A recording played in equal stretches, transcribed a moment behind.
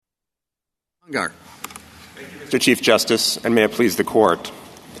Mr. Chief Justice, and may it please the Court.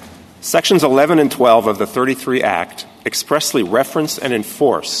 Sections 11 and 12 of the 33 Act expressly reference and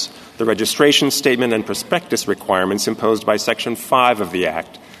enforce the registration statement and prospectus requirements imposed by Section 5 of the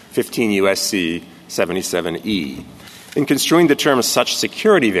Act, 15 U.S.C. 77E. In construing the term such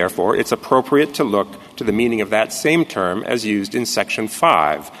security, therefore, it's appropriate to look to the meaning of that same term as used in Section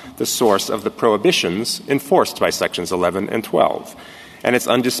 5, the source of the prohibitions enforced by Sections 11 and 12. And it's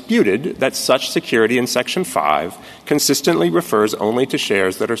undisputed that such security in Section 5 consistently refers only to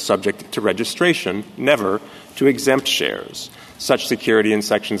shares that are subject to registration, never to exempt shares. Such security in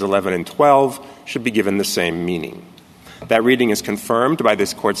Sections 11 and 12 should be given the same meaning. That reading is confirmed by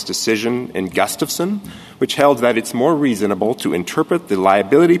this Court's decision in Gustafson, which held that it's more reasonable to interpret the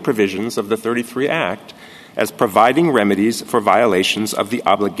liability provisions of the 33 Act as providing remedies for violations of the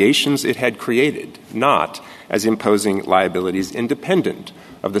obligations it had created, not as imposing liabilities independent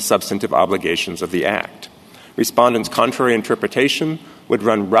of the substantive obligations of the Act. Respondents' contrary interpretation would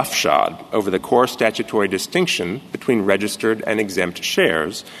run roughshod over the core statutory distinction between registered and exempt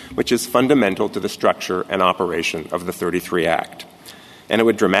shares, which is fundamental to the structure and operation of the 33 Act. And it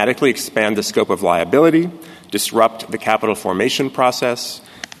would dramatically expand the scope of liability, disrupt the capital formation process,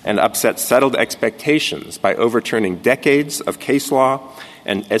 and upset settled expectations by overturning decades of case law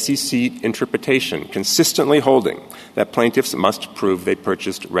and SEC interpretation consistently holding that plaintiffs must prove they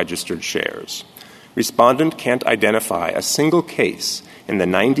purchased registered shares. Respondent can't identify a single case in the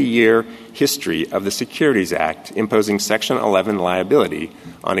 90-year history of the Securities Act imposing Section 11 liability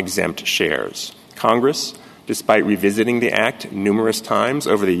on exempt shares. Congress, despite revisiting the Act numerous times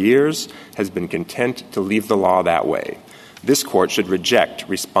over the years, has been content to leave the law that way. This Court should reject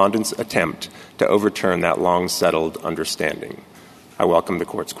respondents' attempt to overturn that long-settled understanding. I welcome the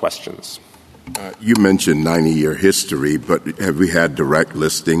Court's questions. You mentioned 90-year history, but have we had direct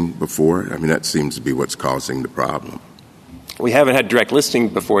listing before? I mean, that seems to be what's causing the problem. We haven't had direct listing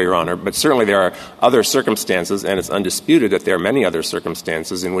before, Your Honor, but certainly there are other circumstances, and it's undisputed that there are many other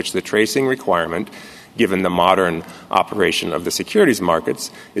circumstances in which the tracing requirement, given the modern operation of the securities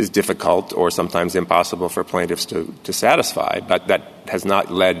markets, is difficult or sometimes impossible for plaintiffs to satisfy. But that has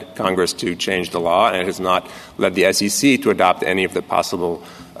not led Congress to change the law, and it has not led the SEC to adopt any of the possible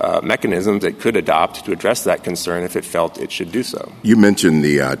mechanisms it could adopt to address that concern if it felt it should do so. You mentioned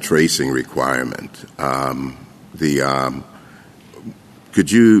the tracing requirement. Could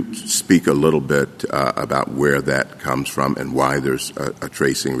you speak a little bit about where that comes from and why there's a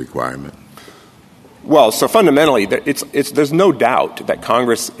tracing requirement? Well, so fundamentally, there's no doubt that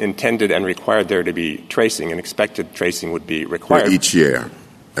Congress intended and required there to be tracing and expected tracing would be required. For each year,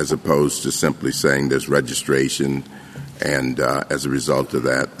 as opposed to simply saying there's registration and as a result of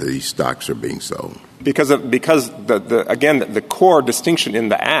that, the stocks are being sold. Because the core distinction in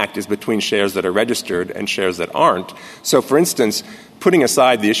the Act is between shares that are registered and shares that aren't. So, for instance, putting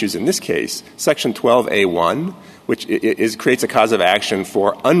aside the issues in this case, Section 12A1, which creates a cause of action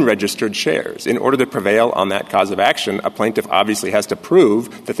for unregistered shares. In order to prevail on that cause of action, a plaintiff obviously has to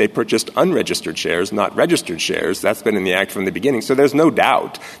prove that they purchased unregistered shares, not registered shares. That's been in the Act from the beginning. So there's no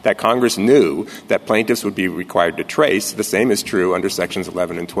doubt that Congress knew that plaintiffs would be required to trace. The same is true under Sections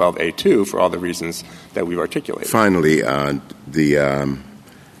 11 and 12A2 for all the reasons that we've articulated. Finally,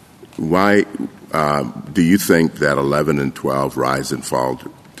 why do you think that 11 and 12 rise and fall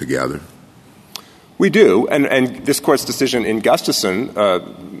together? We do, and this Court's decision in Gustafson,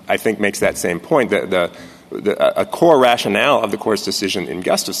 I think, makes that same point. A core rationale of the Court's decision in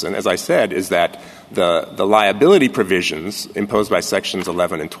Gustafson, as I said, is that the liability provisions imposed by Sections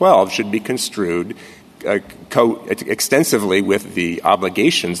 11 and 12 should be construed extensively with the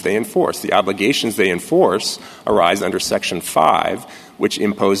obligations they enforce. The obligations they enforce arise under Section 5, which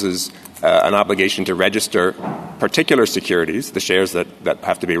imposes an obligation to register particular securities, the shares that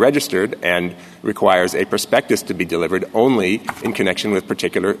have to be registered, and requires a prospectus to be delivered only in connection with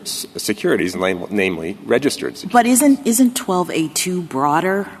particular securities, namely registered securities. But isn't 12A2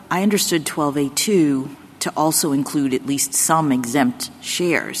 broader? I understood 12A2 to also include at least some exempt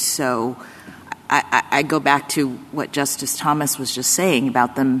shares. So I go back to what Justice Thomas was just saying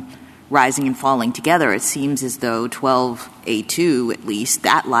about them rising and falling together. It seems as though 12A2, at least,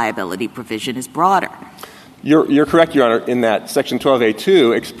 that liability provision is broader. You're correct, Your Honor, in that Section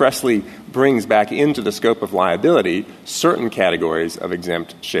 12A2 expressly brings back into the scope of liability certain categories of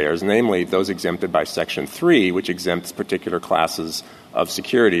exempt shares, namely those exempted by Section 3, which exempts particular classes of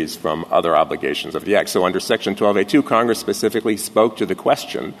securities from other obligations of the Act. So under Section 12A2, Congress specifically spoke to the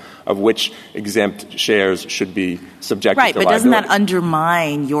question of which exempt shares should be subjected to liability. Right, but doesn't that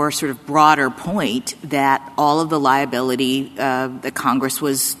undermine your sort of broader point that all of the liability that Congress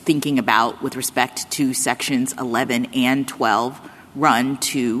was thinking about with respect to Sections 11 and 12 run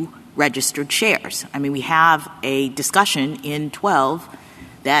to registered shares? I mean, we have a discussion in 12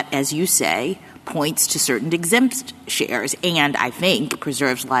 that, as you say, points to certain exempt shares and, I think,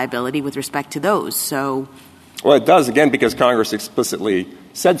 preserves liability with respect to those. So, well, it does, again, because Congress explicitly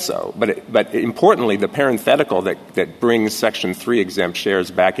said so. But importantly, the parenthetical that brings Section 3 exempt shares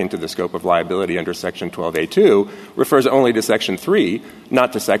back into the scope of liability under Section 12A2 refers only to Section 3,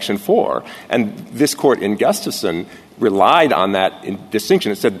 not to Section 4. And this Court in Gustafson relied on that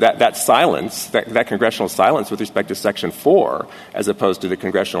distinction. It said that silence, that congressional silence with respect to Section 4, as opposed to the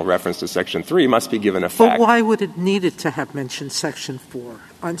congressional reference to Section 3, must be given effect. But why would it need it to have mentioned Section 4?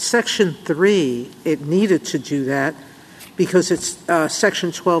 On Section 3, it needed to do that because it's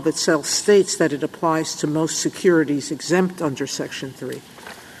Section 12 itself states that it applies to most securities exempt under Section 3.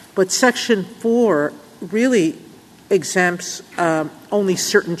 But Section 4 really exempts only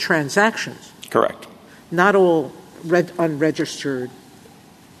certain transactions. Correct. Not all unregistered,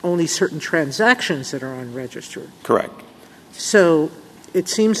 only certain transactions that are unregistered. Correct. So it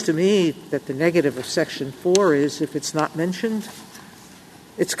seems to me that the negative of Section 4 is if it's not mentioned,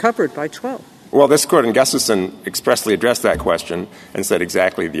 it's covered by 12. Well, this Court in Gustafson expressly addressed that question and said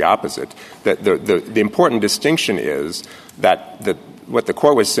exactly the opposite. That the important distinction is that what the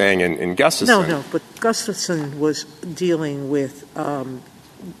Court was saying in Gustafson. No, but Gustafson was dealing with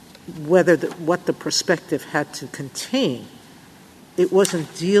what the prospective had to contain. It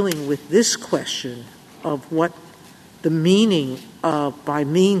wasn't dealing with this question of what the meaning of by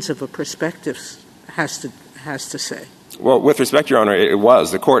means of a prospectus has to say. Well, with respect, Your Honor, it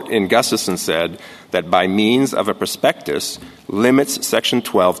was. The Court in Gustafson said that by means of a prospectus limits Section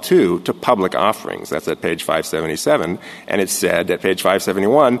 12.2 to public offerings. That's at page 577. And it said at page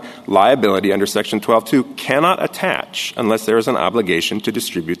 571, liability under Section 12.2 cannot attach unless there is an obligation to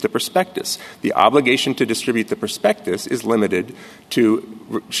distribute the prospectus. The obligation to distribute the prospectus is limited to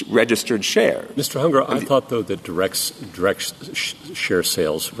registered shares. Mr. Hunger, I thought, though, that direct share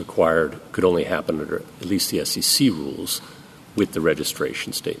sales could only happen under at least the SEC rules with the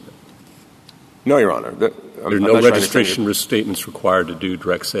registration statement. No, Your Honor. There are no registration statements required to do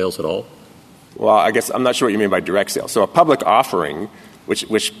direct sales at all? Well, I guess I'm not sure what you mean by direct sales. So a public offering,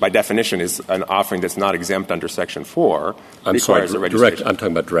 which by definition is an offering that's not exempt under Section 4, requires a registration. I'm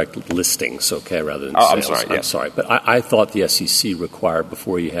talking about direct listings, okay, rather than sales. I'm sorry. Yes. Sorry. But I thought the SEC required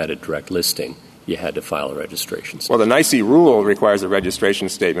before you had a direct listing, you had to file a registration statement. Well, the NYSE rule requires a registration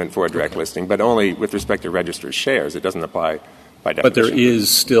statement for a direct listing, but only with respect to registered shares. It doesn't apply by definition. But there is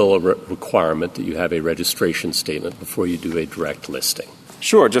still a requirement that you have a registration statement before you do a direct listing.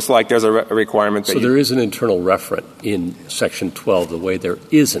 Sure, just like there's a requirement that there is an internal referent in Section 12 the way there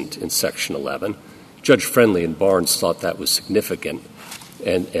isn't in Section 11. Judge Friendly and Barnes thought that was significant,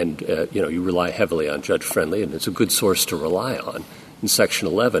 and you rely heavily on Judge Friendly, and it's a good source to rely on in Section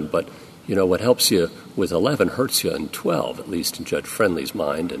 11. But, what helps you with 11 hurts you in 12, at least in Judge Friendly's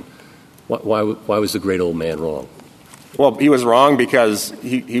mind. And why was the great old man wrong? Well, he was wrong because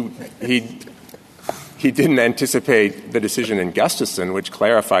he didn't anticipate the decision in Gustafson, which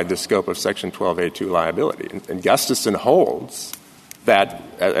clarified the scope of Section 12A2 liability. And Gustafson holds that,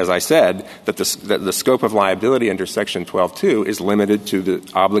 as I said, that the scope of liability under Section 12.2 is limited to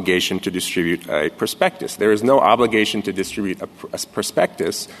the obligation to distribute a prospectus. There is no obligation to distribute a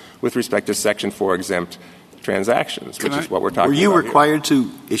prospectus with respect to Section 4 exempt transactions, which is what we're talking about. Were you here. required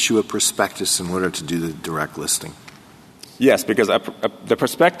to issue a prospectus in order to do the direct listing? Yes, because the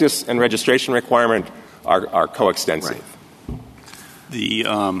prospectus and registration requirement are coextensive. Right.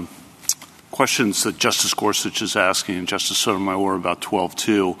 The questions that Justice Gorsuch is asking and Justice Sotomayor about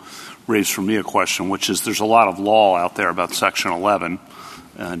 12.2 raised for me a question, which is there's a lot of law out there about Section 11,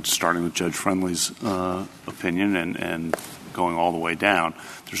 and starting with Judge Friendly's opinion and going all the way down.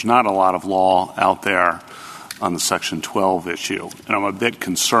 There's not a lot of law out there on the Section 12 issue, and I'm a bit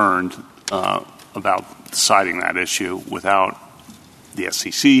concerned about deciding that issue without the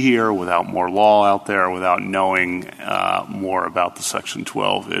SEC here, without more law out there, without knowing more about the Section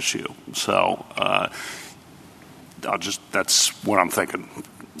 12 issue. So that's what I'm thinking.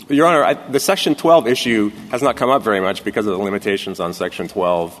 Your Honor, the Section 12 issue has not come up very much because of the limitations on Section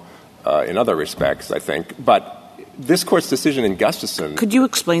 12 in other respects, I think. But this Court's decision in Gustafson... Could you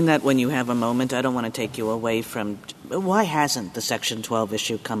explain that when you have a moment? I don't want to take you away from... Why hasn't the Section 12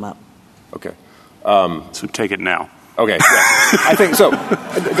 issue come up? Okay. So take it now. Okay, yes. I think so.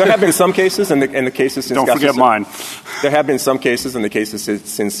 There have been some cases, and the cases since Don't Gustafson, forget mine. There have been some cases, and the cases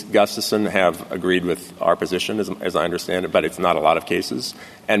since Gustafson have agreed with our position, as I understand it, but it's not a lot of cases.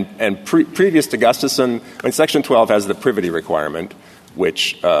 And previous to Gustafson, when Section 12 has the privity requirement,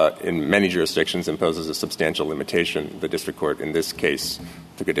 which in many jurisdictions imposes a substantial limitation, the district court in this case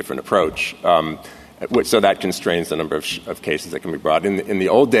took a different approach. So that constrains the number of cases that can be brought. In the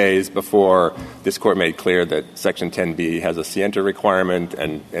old days, before this court made clear that Section 10b has a scienter requirement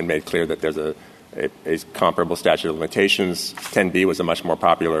and made clear that there's a comparable statute of limitations, 10b was a much more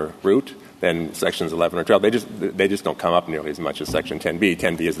popular route than Sections 11 or 12. They just don't come up nearly as much as Section 10b.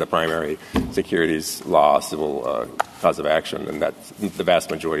 10b is the primary securities law civil cause of action, and that's the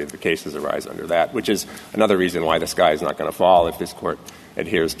vast majority of the cases arise under that, which is another reason why the sky is not going to fall if this court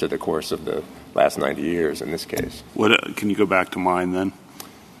adheres to the course of the last 90 years in this case. Can you go back to mine then?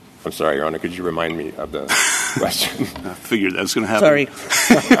 I'm sorry, Your Honor. Could you remind me of the question? I figured that was going to happen. Sorry.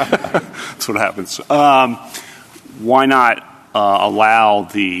 That's what happens. Why not allow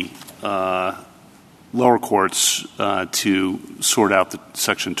the lower courts to sort out the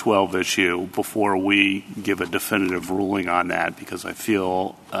Section 12 issue before we give a definitive ruling on that? Because I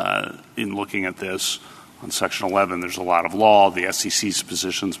feel in looking at this, on Section 11, there's a lot of law. The SEC's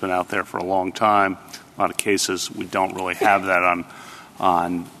position's been out there for a long time. A lot of cases, we don't really have that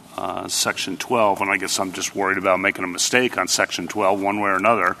on Section 12. And I guess I'm just worried about making a mistake on Section 12 one way or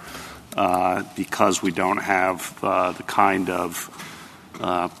another because we don't have the kind of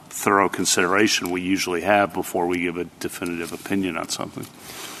thorough consideration we usually have before we give a definitive opinion on something.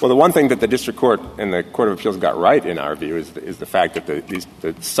 Well, the one thing that the district court and the Court of Appeals got right, in our view, is the fact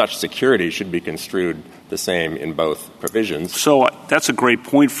that such security should be construed the same in both provisions. So that's a great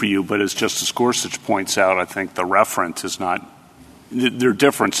point for you, but as Justice Gorsuch points out, I think the reference is not – there are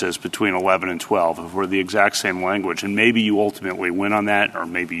differences between 11 and 12. If we're the exact same language, and maybe you ultimately win on that or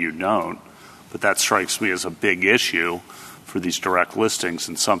maybe you don't, but that strikes me as a big issue for these direct listings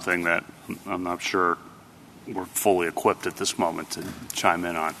and something that I'm not sure – we're fully equipped at this moment to chime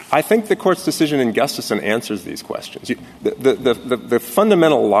in on. I think the Court's decision in Gustafson answers these questions. The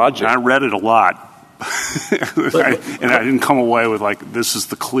fundamental logic... And I read it a lot, and I didn't come away with, this is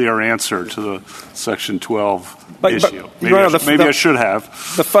the clear answer to the Section 12 issue. Maybe I should have.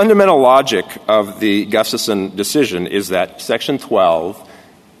 The fundamental logic of the Gustafson decision is that Section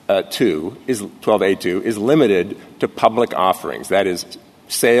 12A2 is limited to public offerings. That is,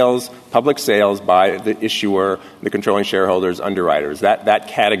 public sales by the issuer, the controlling shareholders, underwriters, that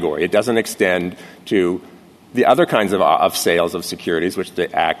category. It doesn't extend to the other kinds of sales of securities, which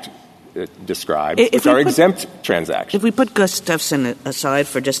the Act describes, which are exempt transactions. If we put Gustafson aside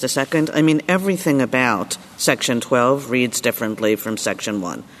for just a second, everything about Section 12 reads differently from Section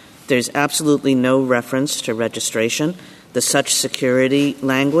 1. There's absolutely no reference to registration. The such security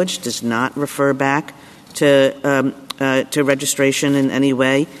language does not refer back to registration in any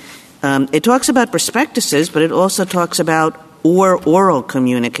way. It talks about prospectuses, but it also talks about oral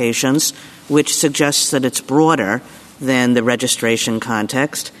communications, which suggests that it's broader than the registration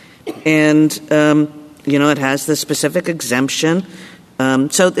context. And, it has the specific exemption.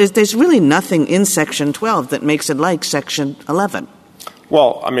 So there's really nothing in Section 12 that makes it like Section 11.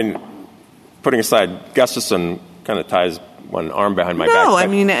 Well, putting aside Gustafson kind of ties one arm behind my back.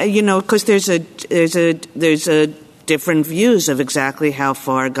 No, because there's a different views of exactly how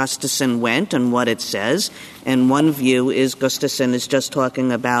far Gustafson went and what it says. And one view is Gustafson is just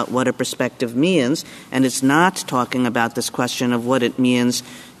talking about what a prospective means, and it's not talking about this question of what it means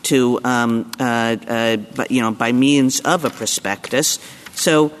to, by means of a prospectus.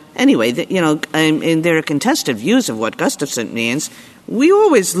 So anyway, and there are contested views of what Gustafson means. We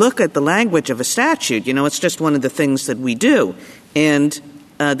always look at the language of a statute. It's just one of the things that we do. And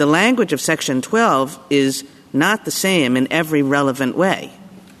the language of Section 12 is not the same in every relevant way.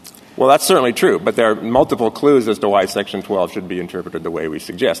 Well, that's certainly true, but there are multiple clues as to why Section 12 should be interpreted the way we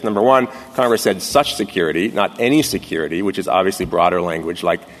suggest. Number one, Congress said such security, not any security, which is obviously broader language,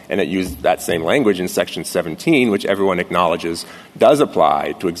 and it used that same language in Section 17, which everyone acknowledges does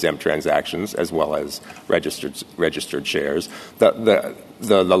apply to exempt transactions as well as registered shares.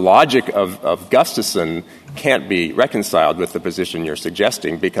 The logic of Gustafson can't be reconciled with the position you're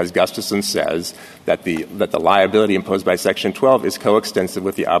suggesting, because Gustafson says that the liability imposed by Section 12 is coextensive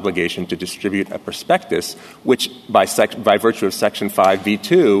with the obligation to distribute a prospectus, which by virtue of Section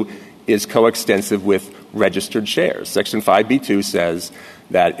 5b2 is coextensive with registered shares. Section 5b2 says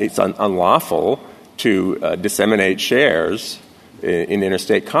that it's unlawful to disseminate shares in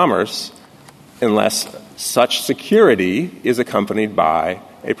interstate commerce unless such security is accompanied by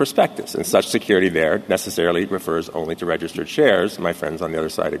a prospectus. And such security there necessarily refers only to registered shares. My friends on the other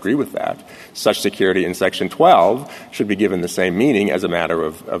side agree with that. Such security in Section 12 should be given the same meaning as a matter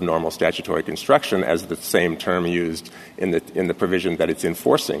of normal statutory construction as the same term used in the provision that it's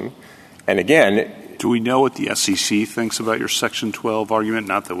enforcing. And again, do we know what the SEC thinks about your Section 12 argument?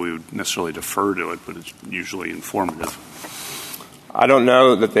 Not that we would necessarily defer to it, but it's usually informative. I don't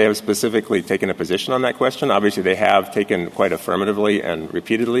know that they have specifically taken a position on that question. Obviously, they have taken quite affirmatively and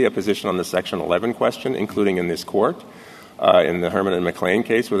repeatedly a position on the Section 11 question, including in this court, in the Herman and McLean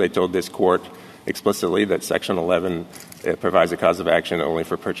case, where they told this court explicitly that Section 11 provides a cause of action only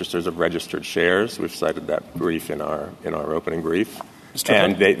for purchasers of registered shares. We've cited that brief in our opening brief.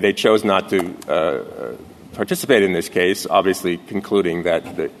 And they chose not to participate in this case, obviously concluding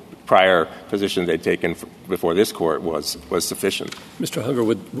that the prior position they'd taken before this court was sufficient. Mr. Hunger,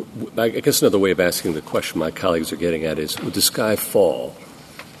 I guess another way of asking the question my colleagues are getting at is, would the sky fall?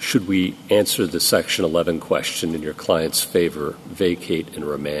 Should we answer the Section 11 question in your client's favor, vacate and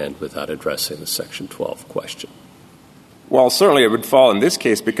remand without addressing the Section 12 question? Well, certainly it would fall in this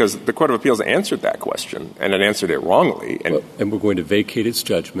case because the Court of Appeals answered that question, and it answered it wrongly. And we're going to vacate its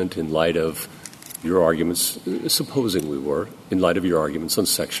judgment in light of your arguments, supposing we were, in light of your arguments on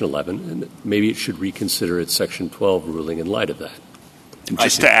Section 11, and maybe it should reconsider its Section 12 ruling in light of that. And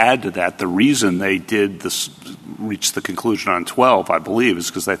just to add to that, the reason they did reach the conclusion on 12, I believe, is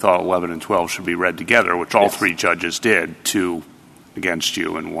because they thought 11 and 12 should be read together, which all three judges did, 2 against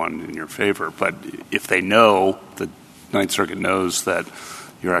you and 1 in your favor. But if they know, the Ninth Circuit knows that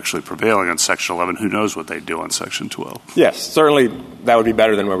you're actually prevailing on Section 11, who knows what they'd do on Section 12? Yes, certainly that would be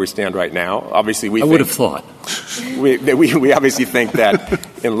better than where we stand right now. Obviously, I would have thought. We obviously think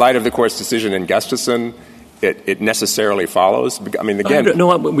that in light of the Court's decision in Gustafson, it necessarily follows. I mean, again...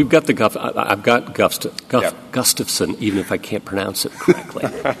 we've got I've got Gustafson, even if I can't pronounce it correctly.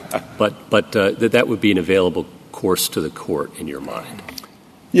 but that would be an available course to the Court in your mind.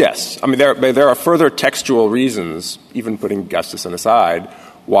 Yes. I mean, there are further textual reasons, even putting Gustafson aside,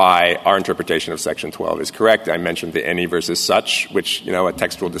 why our interpretation of Section 12 is correct. I mentioned the any versus such, which, a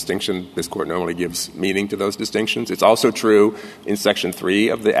textual distinction. This Court normally gives meaning to those distinctions. It's also true in Section 3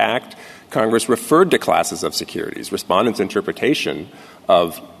 of the Act. Congress referred to classes of securities. Respondents' interpretation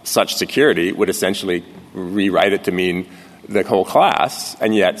of such security would essentially rewrite it to mean the whole class,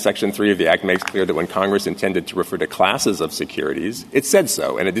 and yet Section 3 of the Act makes clear that when Congress intended to refer to classes of securities, it said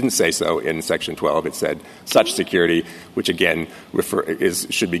so, and it didn't say so in Section 12. It said such security, which again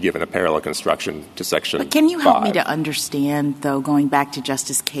should be given a parallel construction to Section 5. But can you help me to understand, though, going back to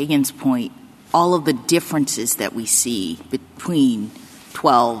Justice Kagan's point, all of the differences that we see between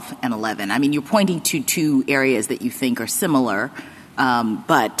 12 and 11? I mean, you're pointing to 2 areas that you think are similar,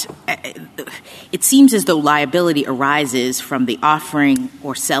 but it seems as though liability arises from the offering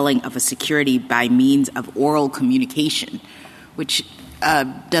or selling of a security by means of oral communication, which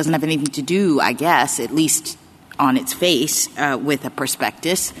doesn't have anything to do, I guess, at least on its face, with a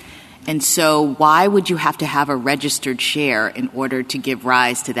prospectus. And so why would you have to have a registered share in order to give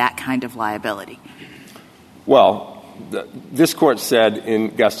rise to that kind of liability? Well, this Court said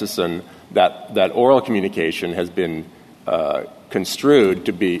in Gustafson that oral communication has been construed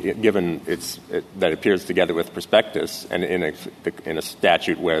to be given that appears together with prospectus, and in a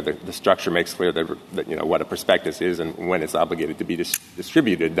statute where the structure makes clear that what a prospectus is and when it's obligated to be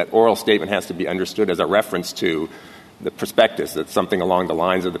distributed, that oral statement has to be understood as a reference to the prospectus. That's something along the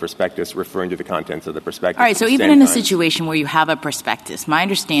lines of the prospectus referring to the contents of the prospectus. All right, so even in a situation where you have a prospectus, my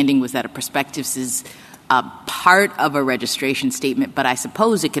understanding was that a prospectus is part of a registration statement, but I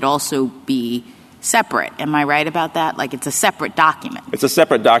suppose it could also be separate. Am I right about that? Like it's a separate document. It's a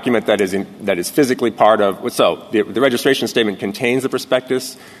separate document that is physically part of. So the registration statement contains the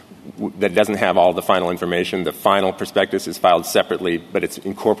prospectus that doesn't have all the final information. The final prospectus is filed separately, but it's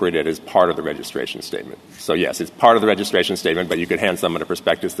incorporated as part of the registration statement. So yes, it's part of the registration statement, but you could hand someone a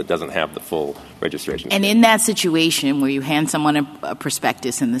prospectus that doesn't have the full registration statement. And in that situation where you hand someone a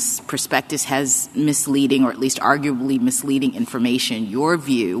prospectus and this prospectus has misleading or at least arguably misleading information, your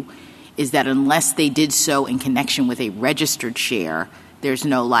view is that unless they did so in connection with a registered share, there's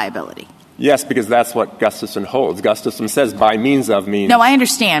no liability. Yes, because that's what Gustafson holds. Gustafson says by means of means. No, I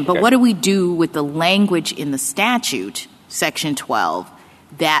understand. But what do we do with the language in the statute, Section 12,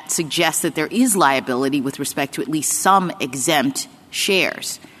 that suggests that there is liability with respect to at least some exempt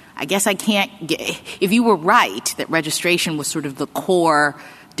shares? I guess I can't – if you were right that registration was sort of the core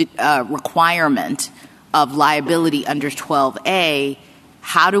requirement of liability under 12A,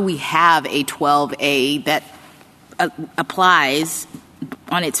 how do we have a 12A that applies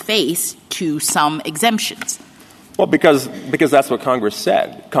on its face to some exemptions? Well, because that's what Congress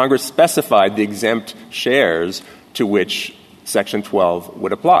said. Congress specified the exempt shares to which Section 12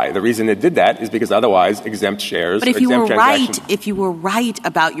 would apply. The reason it did that is because otherwise exempt shares. But if you were right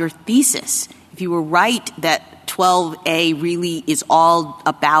about your thesis, if you were right that 12A really is all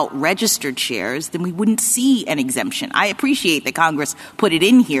about registered shares, then we wouldn't see an exemption. I appreciate that Congress put it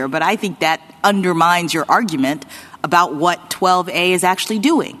in here, but I think that undermines your argument about what 12A is actually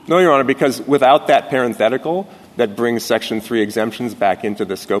doing. No, Your Honor, because without that parenthetical that brings Section 3 exemptions back into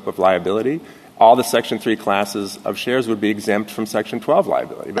the scope of liability, all the Section 3 classes of shares would be exempt from Section 12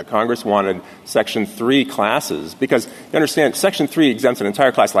 liability. But Congress wanted Section 3 classes because, you understand, Section 3 exempts an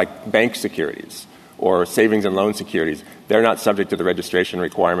entire class like bank securities or savings and loan securities. They're not subject to the registration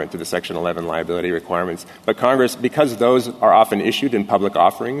requirement, to the Section 11 liability requirements. But Congress, because those are often issued in public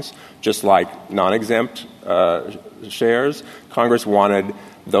offerings, just like non-exempt shares, Congress wanted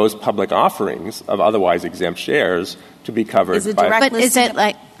those public offerings of otherwise exempt shares to be covered by... But is it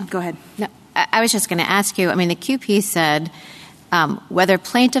like... Go ahead. No, I was just going to ask you, I mean, the QP said whether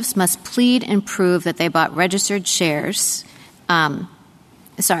plaintiffs must plead and prove that they bought registered shares...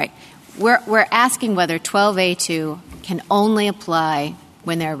 We're asking whether 12A2 can only apply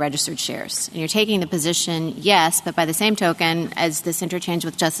when there are registered shares. And you're taking the position, yes, but by the same token, as this interchange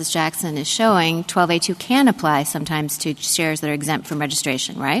with Justice Jackson is showing, 12A2 can apply sometimes to shares that are exempt from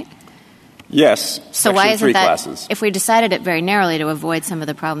registration, right? Yes. So why isn't that, classes. If we decided it very narrowly to avoid some of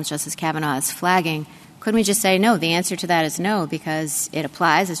the problems Justice Kavanaugh is flagging, couldn't we just say no? The answer to that is no, because it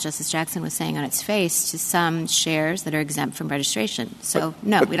applies, as Justice Jackson was saying on its face, to some shares that are exempt from registration. So,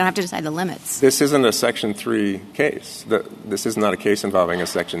 we don't have to decide the limits. This isn't a Section 3 case. This is not a case involving a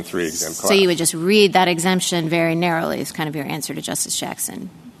Section 3 exempt class. So you would just read that exemption very narrowly is kind of your answer to Justice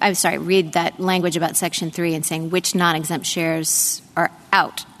Jackson. I'm sorry, read that language about Section 3 and saying which non-exempt shares are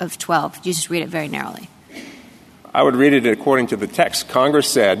out of 12. You just read it very narrowly. I would read it according to the text. Congress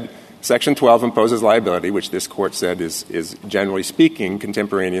said Section 12 imposes liability, which this Court said is generally speaking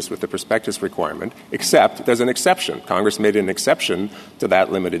contemporaneous with the prospectus requirement, except there's an exception. Congress made an exception to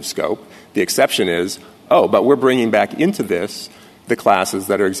that limited scope. The exception is, but we're bringing back into this the classes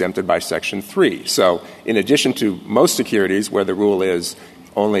that are exempted by Section 3. So in addition to most securities where the rule is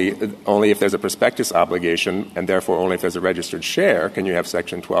only if there's a prospectus obligation and therefore only if there's a registered share can you have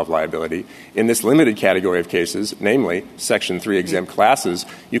Section 12 liability. In this limited category of cases, namely Section 3 exempt classes,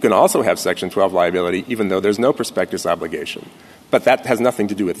 you can also have Section 12 liability even though there's no prospectus obligation. But that has nothing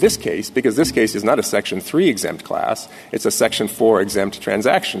to do with this case because this case is not a Section 3 exempt class. It's a Section 4 exempt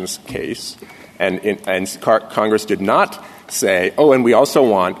transactions case. And Congress did not say, and we also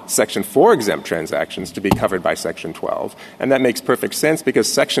want Section 4 exempt transactions to be covered by Section 12. And that makes perfect sense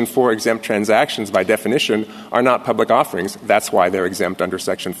because Section 4 exempt transactions, by definition, are not public offerings. That's why they're exempt under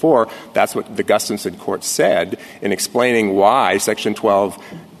Section 4. That's what the Gustafson Court said in explaining why Section 12,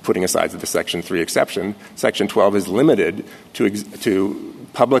 putting aside the Section 3 exception, Section 12 is limited to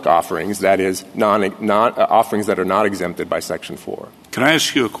public offerings, that is, offerings that are not exempted by Section 4. Can I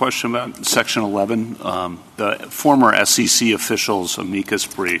ask you a question about Section 11? The former SEC officials' amicus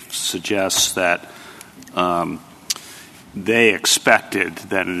brief suggests that they expected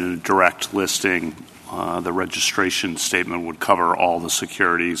that in a direct listing, the registration statement would cover all the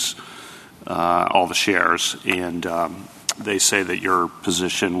securities, all the shares, and they say that your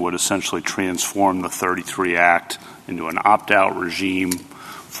position would essentially transform the 33 Act into an opt-out regime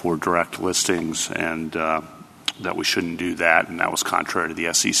for direct listings and that we shouldn't do that, and that was contrary to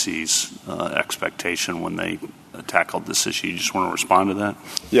the SEC's expectation when they tackled this issue. You just want to respond to that?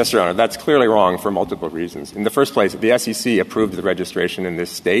 Yes, Your Honor. That's clearly wrong for multiple reasons. In the first place, the SEC approved the registration in this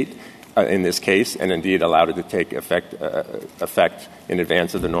state, in this case, and indeed allowed it to take effect in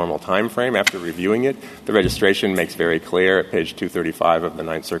advance of the normal time frame after reviewing it. The registration makes very clear at page 235 of the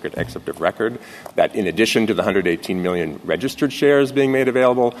Ninth Circuit excerpt of record that in addition to the 118 million registered shares being made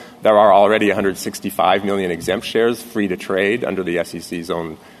available, there are already 165 million exempt shares free to trade under the SEC's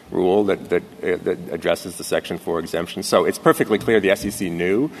own rule that addresses the Section 4 exemption. So it's perfectly clear the SEC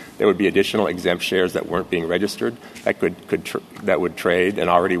knew there would be additional exempt shares that weren't being registered that would trade and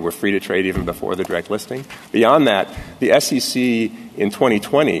already were free to trade even before the direct listing. Beyond that, the SEC in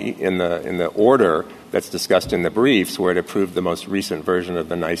 2020, in the order that's discussed in the briefs where it approved the most recent version of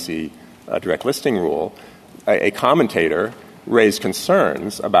the NYSE direct listing rule, a commentator raised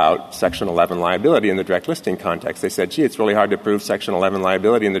concerns about Section 11 liability in the direct listing context. They said, it's really hard to prove Section 11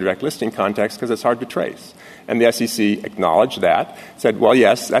 liability in the direct listing context because it's hard to trace. And the SEC acknowledged that, said, well,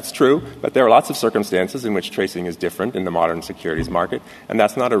 yes, that's true, but there are lots of circumstances in which tracing is different in the modern securities market, and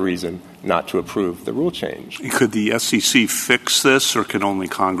that's not a reason not to approve the rule change. Could the SEC fix this, or can only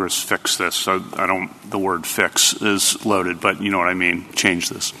Congress fix this? The word fix is loaded, but you know what I mean, change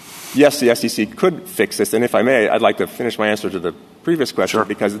this. Yes, the SEC could fix this, and if I may, I'd like to finish my answer to the previous question, sure.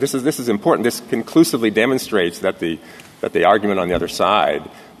 Because this is important. This conclusively demonstrates that the argument on the other side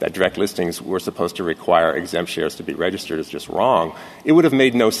that direct listings were supposed to require exempt shares to be registered is just wrong. It would have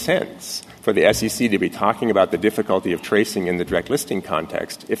made no sense for the SEC to be talking about the difficulty of tracing in the direct listing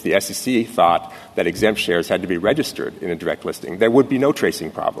context if the SEC thought that exempt shares had to be registered in a direct listing. There would be no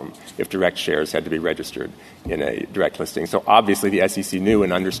tracing problem if direct shares had to be registered in a direct listing. So obviously the SEC knew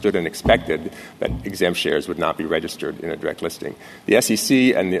and understood and expected that exempt shares would not be registered in a direct listing. The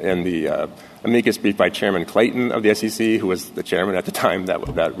SEC and the amicus brief by Chairman Clayton of the SEC, who was the chairman at the time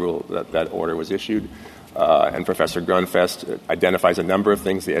that order was issued, and Professor Grunfest identifies a number of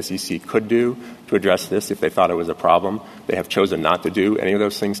things the SEC could do to address this if they thought it was a problem. They have chosen not to do any of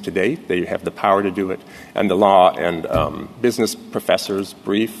those things to date. They have the power to do it. And the law and business professor's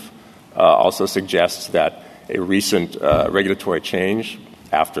brief also suggests that a recent regulatory change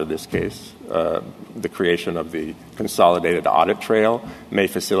after this case, the creation of the consolidated audit trail, may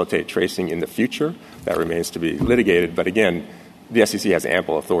facilitate tracing in the future. That remains to be litigated. But again, the SEC has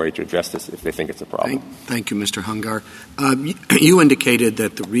ample authority to address this if they think it's a problem. Thank you, Mr. Hungar. You indicated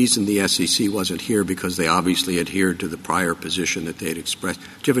that the reason the SEC wasn't here because they obviously adhered to the prior position that they had expressed. Do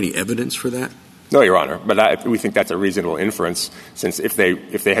you have any evidence for that? No, Your Honor, but we think that's a reasonable inference, since if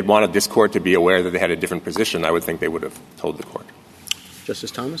they had wanted this Court to be aware that they had a different position, I would think they would have told the Court.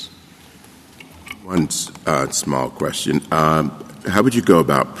 Justice Thomas? One small question. How would you go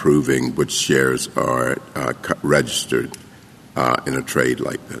about proving which shares are registered in a trade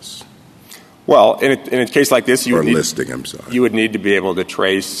like this? Well, in a case like this, you would need to be able to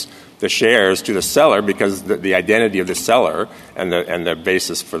trace the shares to the seller, because the identity of the seller and the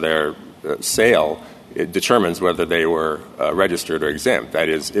basis for their sale, it determines whether they were registered or exempt. That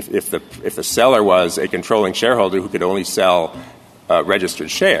is, if the seller was a controlling shareholder who could only sell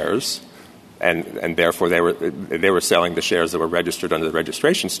registered shares, and therefore they were selling the shares that were registered under the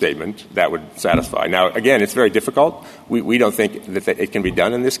registration statement, that would satisfy. Now, again, it's very difficult. We don't think that it can be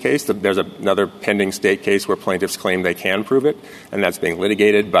done in this case. There's another pending state case where plaintiffs claim they can prove it, and that's being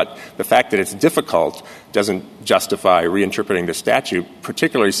litigated. But the fact that it's difficult doesn't justify reinterpreting the statute,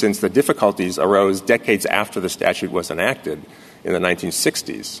 particularly since the difficulties arose decades after the statute was enacted in the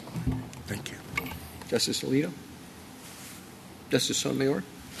 1960s. Thank you. Justice Alito? Justice Sotomayor?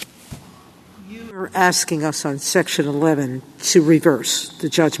 You are asking us on Section 11 to reverse the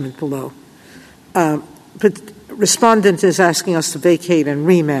judgment below. But respondent is asking us to vacate and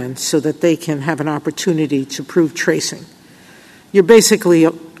remand so that they can have an opportunity to prove tracing. You're basically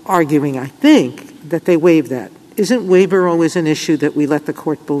arguing, I think, that they waive that. Isn't waiver always an issue that we let the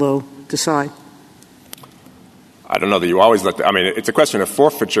court below decide? I don't know that you always it's a question of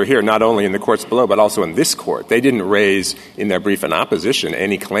forfeiture here, not only in the courts below, but also in this court. They didn't raise in their brief in opposition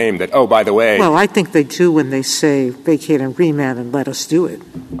any claim that, oh, by the way. Well, I think they do when they say vacate and remand and let us do it.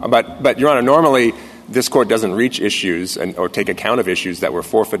 But Your Honor, normally this court doesn't reach issues or take account of issues that were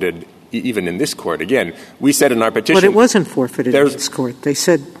forfeited even in this court. Again, we said in our petition. But it wasn't forfeited in this court. They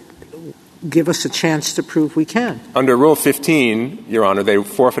said, give us a chance to prove we can. Under Rule 15, Your Honor, they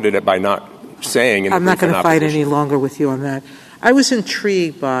forfeited it by not saying. I'm not going to fight any longer with you on that. I was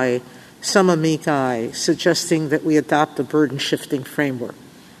intrigued by some amici suggesting that we adopt a burden-shifting framework.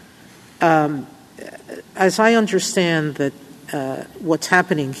 As I understand that what's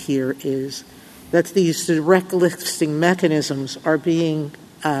happening here is that these direct listing mechanisms are being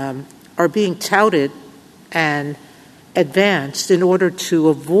touted and advanced in order to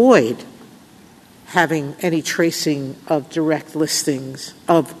avoid having any tracing of direct listings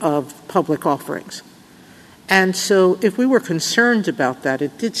of public offerings. And so if we were concerned about that,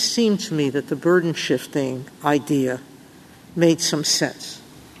 it did seem to me that the burden-shifting idea made some sense.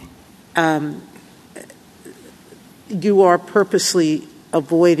 You are purposely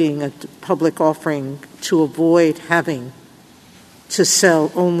avoiding a public offering to avoid having to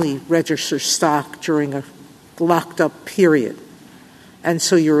sell only registered stock during a locked-up period. And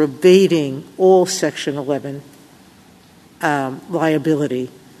so you're evading all Section 11 liability,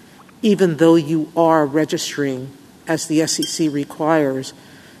 even though you are registering, as the SEC requires,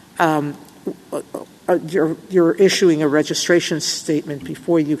 you're issuing a registration statement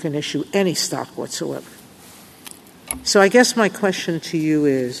before you can issue any stock whatsoever. So I guess my question to you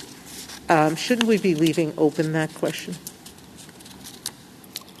is, shouldn't we be leaving open that question?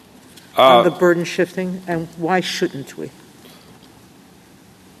 on the burden shifting, and why shouldn't we?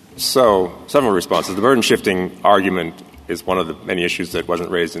 So, several responses. The burden shifting argument is one of the many issues that wasn't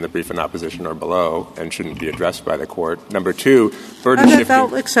raised in the brief in opposition or below and shouldn't be addressed by the court. Number two, burden shifting.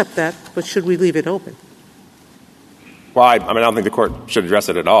 I'll accept that, but should we leave it open? Well, I don't think the court should address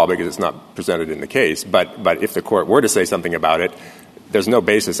it at all because it's not presented in the case. But if the court were to say something about it, there's no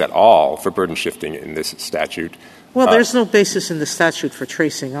basis at all for burden shifting in this statute. Well, there's no basis in the statute for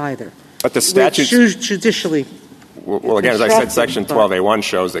tracing either. But the statute judicially. Well, again, as I said, Section 12A1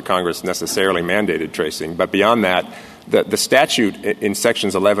 shows that Congress necessarily mandated tracing. But beyond that, the statute in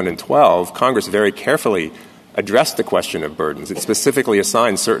Sections 11 and 12, Congress very carefully addressed the question of burdens. It specifically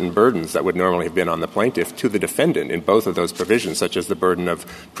assigned certain burdens that would normally have been on the plaintiff to the defendant in both of those provisions, such as the burden of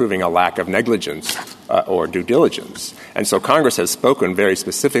proving a lack of negligence or due diligence. And so Congress has spoken very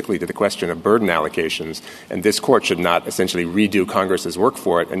specifically to the question of burden allocations, and this court should not essentially redo Congress's work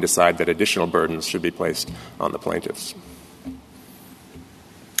for it and decide that additional burdens should be placed on the plaintiffs.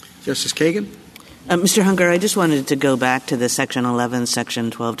 Justice Kagan? Mr. Hungar, I just wanted to go back to the Section 11, Section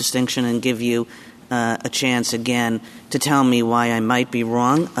 12 distinction and give you a chance again to tell me why I might be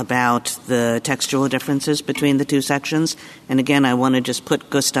wrong about the textual differences between the two sections. And again, I want to just put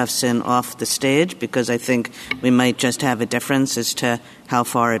Gustafson off the stage because I think we might just have a difference as to how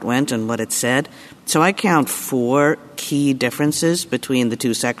far it went and what it said. So I count 4 key differences between the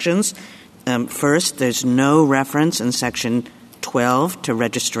two sections. First, there's no reference in Section 12 to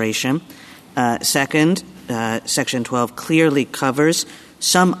registration. Second, Section 12 clearly covers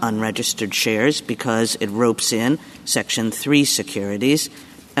some unregistered shares because it ropes in Section 3 securities.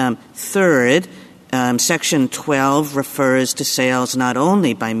 Third, Section 12 refers to sales not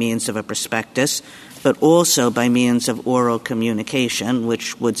only by means of a prospectus, but also by means of oral communication,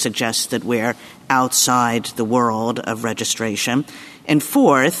 which would suggest that we're outside the world of registration. And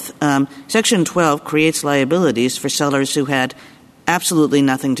fourth, Section 12 creates liabilities for sellers who had absolutely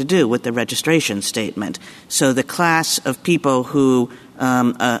nothing to do with the registration statement. So the class of people who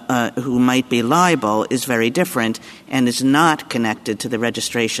might be liable is very different and is not connected to the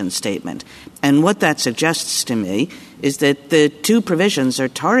registration statement. And what that suggests to me is that the two provisions are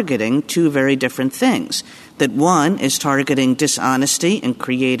targeting two very different things. That one is targeting dishonesty in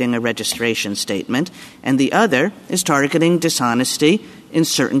creating a registration statement, and the other is targeting dishonesty in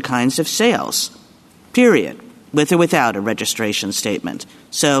certain kinds of sales, period, with or without a registration statement.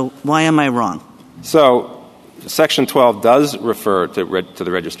 So why am I wrong? So Section 12 does refer to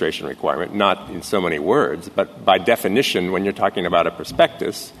the registration requirement, not in so many words, but by definition, when you're talking about a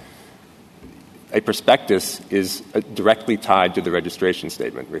prospectus is directly tied to the registration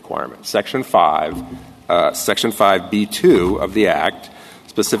statement requirement. Section 5B2 of the Act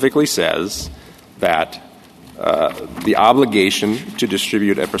specifically says that the obligation to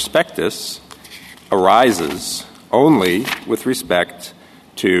distribute a prospectus arises only with respect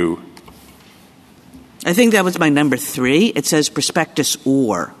to I think that was my number 3. It says prospectus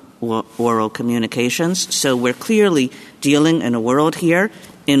or oral communications. So we're clearly dealing in a world here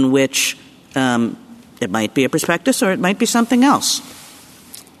in which it might be a prospectus or it might be something else.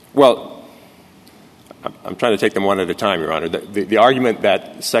 Well, I'm trying to take them one at a time, Your Honor. The argument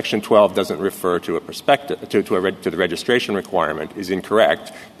that Section 12 doesn't refer to a prospectus to the registration requirement is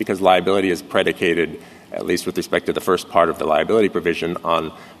incorrect because liability is predicated, at least with respect to the first part of the liability provision,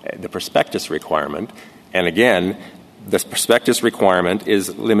 on the prospectus requirement. And again, the prospectus requirement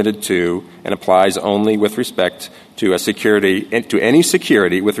is limited to and applies only with respect to any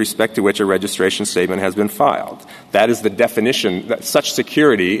security with respect to which a registration statement has been filed. That is the definition. That such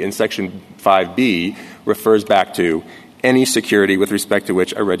security in Section 5B refers back to any security with respect to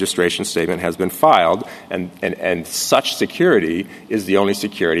which a registration statement has been filed, and such security is the only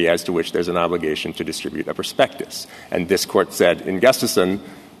security as to which there's an obligation to distribute a prospectus. And this Court said in Gustafson,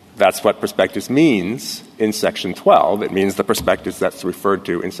 that's what prospectus means in Section 12. It means the prospectus that's referred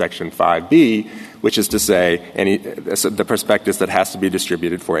to in Section 5B, which is to say the prospectus that has to be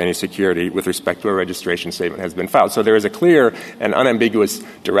distributed for any security with respect to a registration statement has been filed. So there is a clear and unambiguous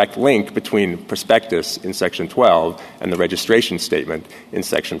direct link between prospectus in Section 12 and the registration statement in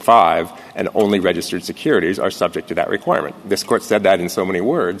Section 5, and only registered securities are subject to that requirement. This Court said that in so many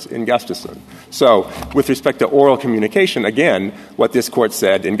words in Gustafson. So with respect to oral communication, again, what this Court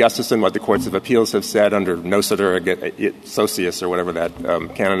said in Gustafson, what the courts of appeals have said under Nociter, Socius, or whatever that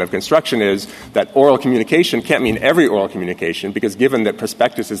canon of construction is, that oral communication can't mean every oral communication, because given that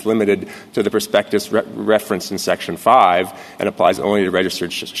prospectus is limited to the prospectus referenced in Section 5 and applies only to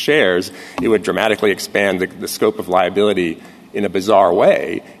registered shares, it would dramatically expand the scope of liability in a bizarre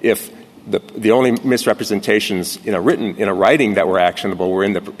way if the only misrepresentations in a writing that were actionable were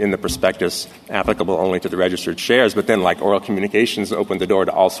in the prospectus applicable only to the registered shares. But then, like oral communications, opened the door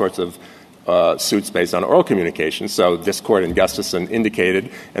to all sorts of suits based on oral communication. So this court in Gustafson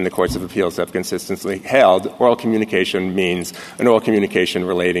indicated, and the courts of appeals have consistently held, oral communication means an oral communication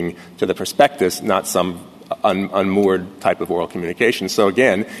relating to the prospectus, not some unmoored type of oral communication. So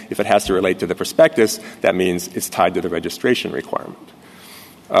again, if it has to relate to the prospectus, that means it's tied to the registration requirement.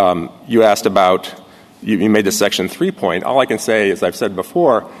 You asked about, you made the Section 3 point. All I can say, as I've said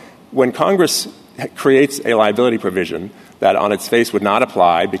before, when Congress creates a liability provision that on its face would not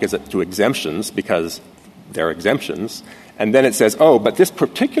apply to exemptions because they're exemptions, and then it says, oh, but this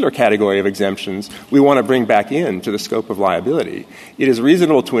particular category of exemptions we want to bring back into the scope of liability, it is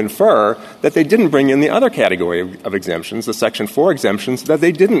reasonable to infer that they didn't bring in the other category of exemptions, the Section 4 exemptions, that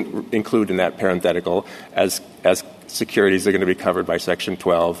they didn't include in that parenthetical as securities that are going to be covered by Section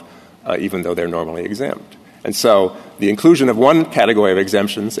 12, even though they're normally exempt. And so the inclusion of one category of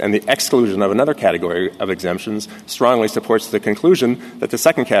exemptions and the exclusion of another category of exemptions strongly supports the conclusion that the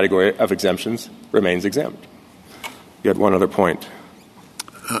second category of exemptions remains exempt. You had one other point.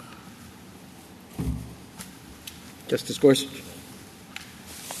 Justice Gorsuch?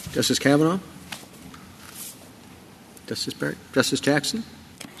 Justice Kavanaugh? Justice Barrett? Justice Jackson?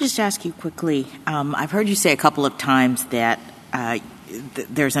 Can I just ask you quickly, I've heard you say a couple of times that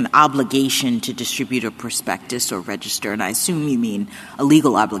there's an obligation to distribute a prospectus or register, and I assume you mean a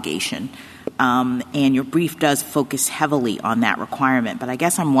legal obligation. And your brief does focus heavily on that requirement, but I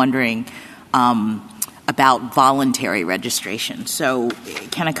guess I'm wondering about voluntary registration. So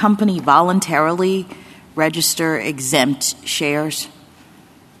can a company voluntarily register exempt shares?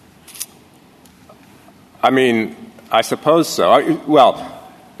 I mean, I suppose so.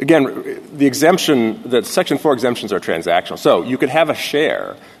 Again, the Section 4 exemptions are transactional. So you could have a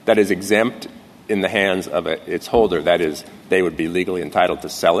share that is exempt in the hands of its holder. That is, they would be legally entitled to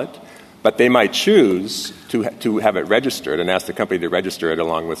sell it. But they might choose to have it registered and ask the company to register it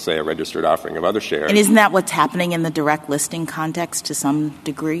along with, say, a registered offering of other shares. And isn't that what's happening in the direct listing context to some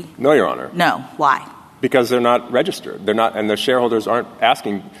degree? No, Your Honor. No. Why? Because they're not registered. They're not, and the shareholders aren't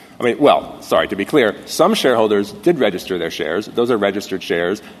asking. To be clear, some shareholders did register their shares. Those are registered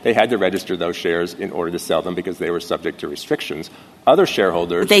shares. They had to register those shares in order to sell them because they were subject to restrictions. Other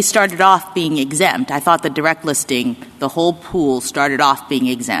shareholders... But they started off being exempt. I thought the direct listing, the whole pool started off being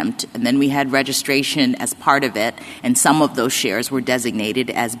exempt, and then we had registration as part of it, and some of those shares were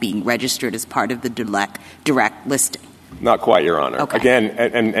designated as being registered as part of the direct listing. Not quite, Your Honor. Okay. Again,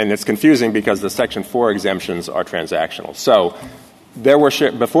 and it's confusing because the Section 4 exemptions are transactional. So there were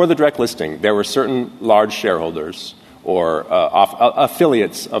before the direct listing, there were certain large shareholders or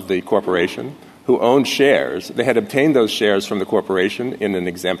affiliates of the corporation who owned shares. They had obtained those shares from the corporation in an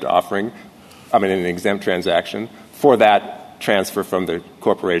exempt transaction for that transfer from the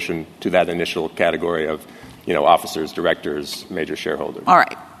corporation to that initial category of, officers, directors, major shareholders. All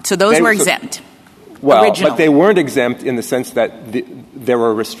right. So those were exempt. But they weren't exempt in the sense that there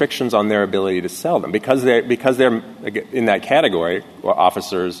were restrictions on their ability to sell them. Because they're in that category, or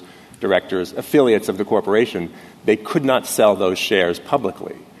officers, directors, affiliates of the corporation, they could not sell those shares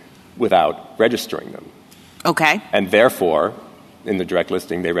publicly without registering them. Okay. And therefore, in the direct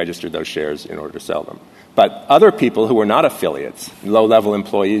listing, they registered those shares in order to sell them. But other people who were not affiliates, low-level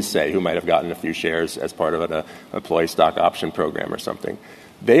employees, say, who might have gotten a few shares as part of an employee stock option program or something,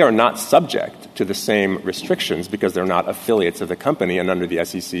 they are not subject to the same restrictions because they're not affiliates of the company, and under the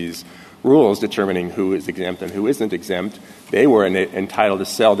SEC's rules determining who is exempt and who isn't exempt, they were entitled to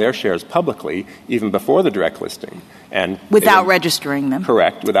sell their shares publicly even before the direct listing. And without registering them?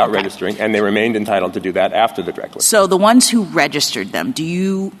 Correct, without registering, and they remained entitled to do that after the direct listing. So the ones who registered them, do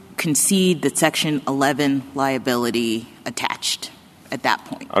you concede that Section 11 liability attached at that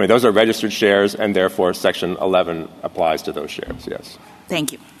point? Those are registered shares, and therefore Section 11 applies to those shares, yes.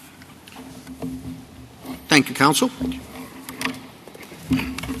 Thank you. Thank you, counsel.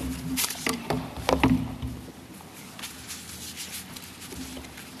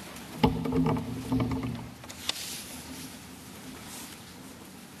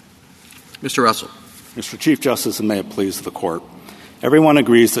 Mr. Russell. Mr. Chief Justice, and may it please the Court, everyone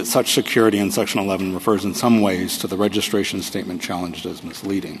agrees that such security in Section 11 refers in some ways to the registration statement challenged as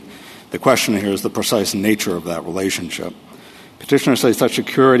misleading. The question here is the precise nature of that relationship. Petitioners say such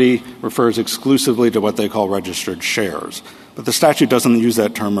security refers exclusively to what they call registered shares, but the statute doesn't use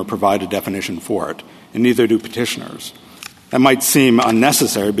that term or provide a definition for it, and neither do petitioners. That might seem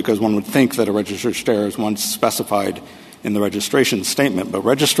unnecessary because one would think that a registered share is once specified in the registration statement, but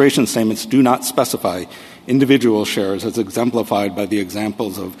registration statements do not specify individual shares as exemplified by the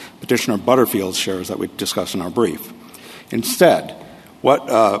examples of Petitioner Butterfield's shares that we discussed in our brief. Instead,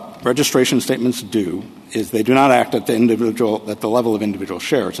 what registration statements do is they do not act at the level of individual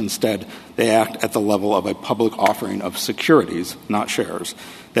shares. Instead, they act at the level of a public offering of securities, not shares.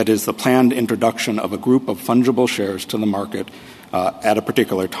 That is, the planned introduction of a group of fungible shares to the market at a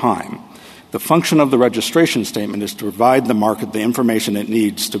particular time. The function of the registration statement is to provide the market the information it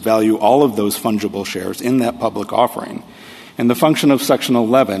needs to value all of those fungible shares in that public offering. And the function of Section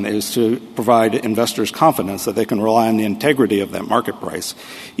 11 is to provide investors confidence that they can rely on the integrity of that market price,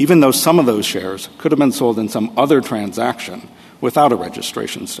 even though some of those shares could have been sold in some other transaction without a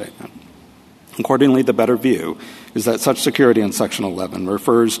registration statement. Accordingly, the better view is that such security in Section 11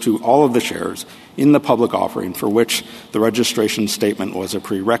 refers to all of the shares in the public offering for which the registration statement was a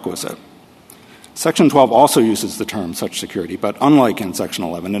prerequisite. Section 12 also uses the term such security, but unlike in Section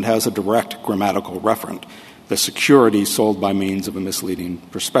 11, it has a direct grammatical referent, the security sold by means of a misleading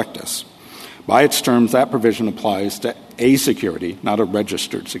prospectus. By its terms, that provision applies to a security, not a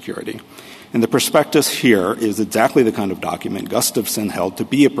registered security. And the prospectus here is exactly the kind of document Gustafson held to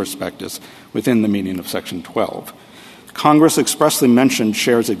be a prospectus within the meaning of Section 12. Congress expressly mentioned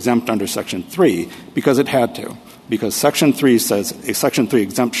shares exempt under Section 3 because it had to, because Section 3 says Section 3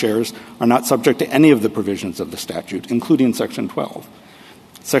 exempt shares are not subject to any of the provisions of the statute, including Section 12.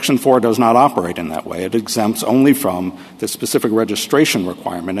 Section 4 does not operate in that way. It exempts only from the specific registration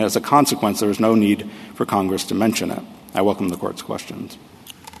requirement. As a consequence, there is no need for Congress to mention it. I welcome the Court's questions.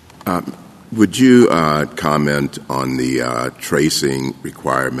 Would you comment on the tracing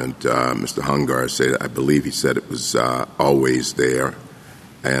requirement? Mr. Hungar said, I believe he said it was always there,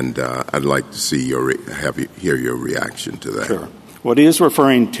 and I'd like to see hear your reaction to that. Sure. What he is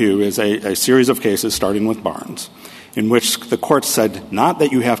referring to is a series of cases, starting with Barnes, in which the Court said not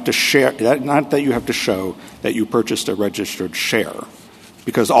that you have to show that you purchased a registered share,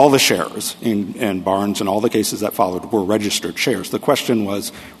 because all the shares in Barnes and all the cases that followed were registered shares. The question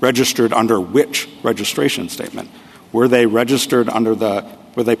was registered under which registration statement? Were they registered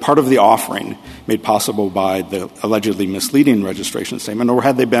were they part of the offering made possible by the allegedly misleading registration statement, or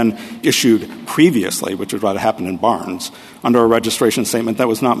had they been issued previously, which is what happened in Barnes, under a registration statement that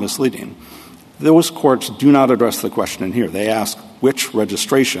was not misleading? Those courts do not address the question in here. They ask which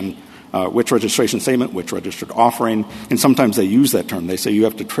registration statement, which registered offering, and sometimes they use that term. They say you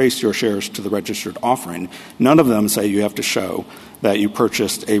have to trace your shares to the registered offering. None of them say you have to show that you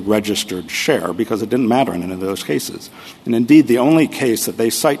purchased a registered share, because it didn't matter in any of those cases. And indeed, the only case that they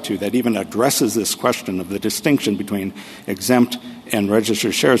cite to that even addresses this question of the distinction between exempt and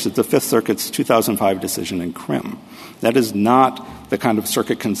registered shares is the Fifth Circuit's 2005 decision in Krim. That is not the kind of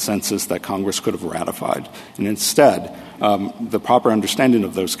circuit consensus that Congress could have ratified. And instead, the proper understanding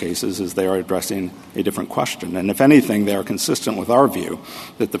of those cases is they are addressing a different question. And if anything, they are consistent with our view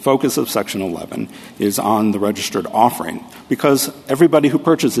that the focus of Section 11 is on the registered offering, because everybody who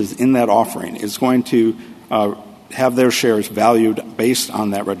purchases in that offering is going to have their shares valued based on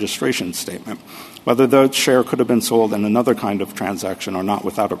that registration statement, whether the share could have been sold in another kind of transaction or not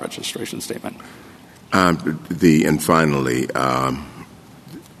without a registration statement. And finally,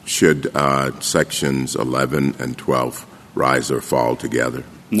 should Sections 11 and 12 rise or fall together?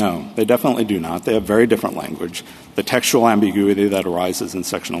 No, they definitely do not. They have very different language. The textual ambiguity that arises in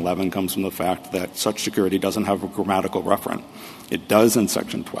Section 11 comes from the fact that such security doesn't have a grammatical referent. It does in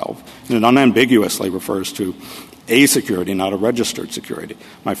Section 12, and it unambiguously refers to a security, not a registered security.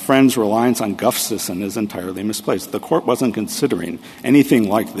 My friend's reliance on Gustafson is entirely misplaced. The Court wasn't considering anything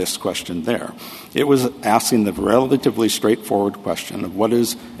like this question there. It was asking the relatively straightforward question of what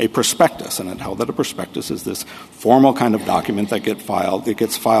is a prospectus, and it held that a prospectus is this formal kind of document that gets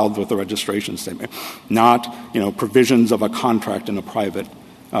filed with a registration statement, not, provisions of a contract in a private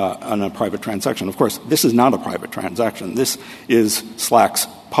transaction. Of course, this is not a private transaction. This is Slack's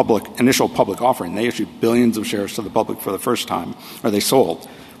initial public offering. They issued billions of shares to the public for the first time, or they sold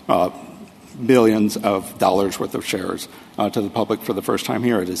billions of dollars worth of shares to the public for the first time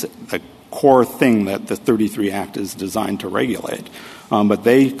here. It is a core thing that the 33 Act is designed to regulate. But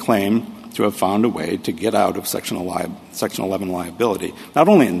they claim to have found a way to get out of Section 11 liability, not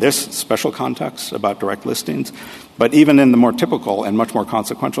only in this special context about direct listings, but even in the more typical and much more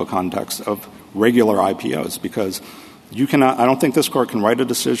consequential context of regular IPOs, because I don't think this Court can write a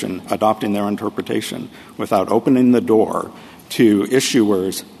decision adopting their interpretation without opening the door to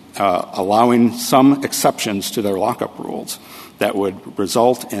issuers allowing some exceptions to their lockup rules. that would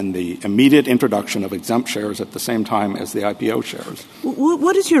result in the immediate introduction of exempt shares at the same time as the IPO shares.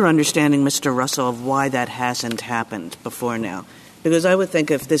 What is your understanding, Mr. Russell, of why that hasn't happened before now? Because I would think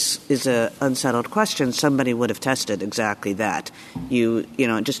if this is an unsettled question, somebody would have tested exactly that.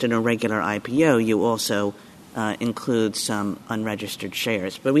 Just in a regular IPO, you also include some unregistered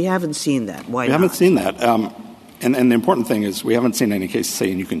shares. But we haven't seen that. Why not? We haven't seen that. And the important thing is we haven't seen any cases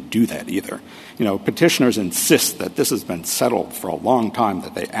saying you can do that either. Petitioners insist that this has been settled for a long time,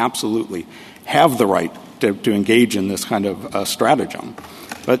 that they absolutely have the right to engage in this kind of stratagem.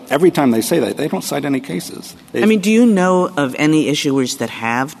 But every time they say that, they don't cite any cases. Do you know of any issuers that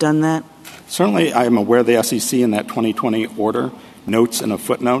have done that? Certainly, I am aware the SEC in that 2020 order notes in a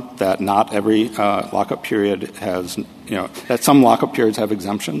footnote that not every lockup period has, that some lockup periods have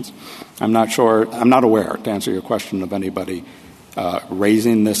exemptions. I'm not aware, to answer your question, of anybody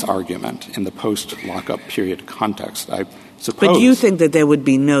raising this argument in the post-lockup period context. I suppose. But do you think that there would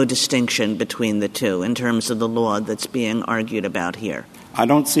be no distinction between the two in terms of the law that's being argued about here? I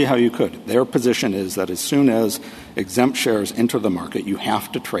don't see how you could. Their position is that as soon as exempt shares enter the market, you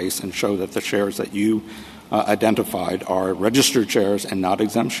have to trace and show that the shares that you identified are registered shares and not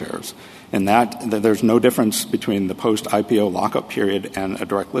exempt shares. And that there's no difference between the post-IPO lockup period and a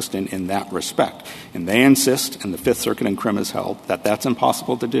direct listing in that respect. And they insist, and the Fifth Circuit in Crim has held, that that's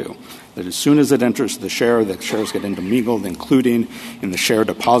impossible to do. That as soon as it enters the share get intermingled, including in the share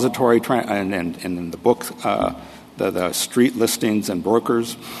depository and in the book, the street listings and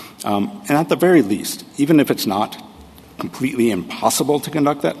brokers. And at the very least, even if it's not completely impossible to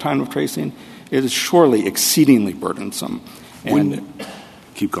conduct that kind of tracing, it is surely exceedingly burdensome.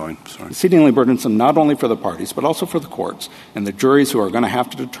 Keep going. Sorry. Exceedingly burdensome not only for the parties, but also for the courts and the juries who are going to have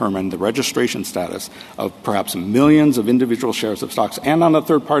to determine the registration status of perhaps millions of individual shares of stocks and on the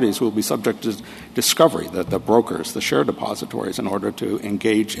third parties who will be subject to discovery, the brokers, the share depositories, in order to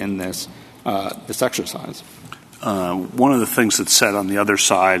engage in this exercise. One of the things that's said on the other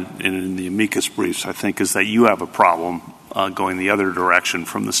side in the amicus briefs, I think, is that you have a problem going the other direction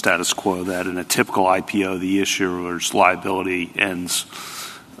from the status quo, that in a typical IPO, the issuer's liability ends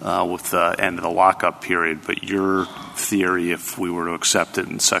with the end of the lockup period. But your theory, if we were to accept it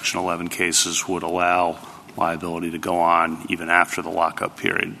in Section 11 cases, would allow liability to go on even after the lockup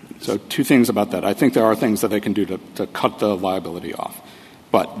period. So two things about that. I think there are things that they can do to cut the liability off.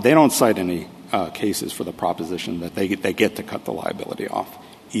 But they don't cite any cases for the proposition that they get to cut the liability off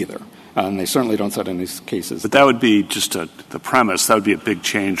either. And they certainly don't cite any cases. But that would be just the premise. That would be a big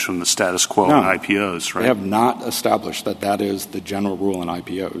change from the status quo in IPOs, right? They have not established that is the general rule in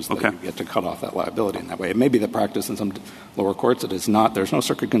IPOs, that you get to cut off that liability in that way. It may be the practice in some lower courts. It is not. There's no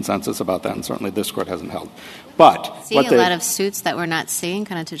circuit consensus about that, and certainly this court hasn't held. But seeing a lot of suits that we're not seeing,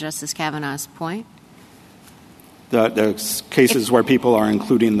 kind of to Justice Kavanaugh's point. The cases where people are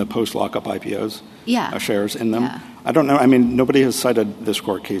including the post-lockup IPOs shares in them. Yeah. I don't know. Nobody has cited this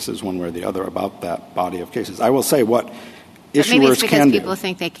court cases one way or the other about that body of cases. I will say what issuers can do. Maybe it's because people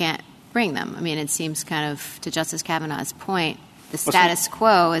think they can't bring them. It seems kind of, to Justice Kavanaugh's point, the status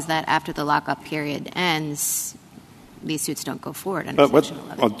quo is that after the lockup period ends, these suits don't go forward under Section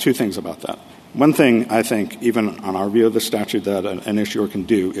 11. Well, two things about that. One thing, I think, even on our view of the statute, that an issuer can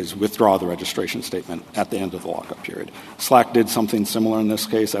do is withdraw the registration statement at the end of the lockup period. Slack did something similar in this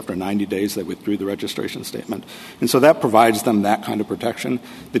case. After 90 days, they withdrew the registration statement. And so that provides them that kind of protection.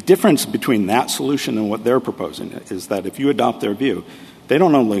 The difference between that solution and what they're proposing is that if you adopt their view, they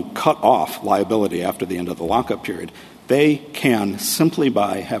don't only cut off liability after the end of the lockup period, they can, simply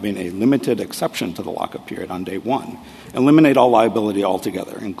by having a limited exception to the lockup period on day one, eliminate all liability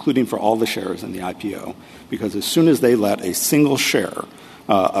altogether, including for all the shares in the IPO, because as soon as they let a single share,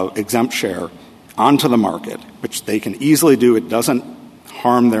 exempt share, onto the market, which they can easily do, it doesn't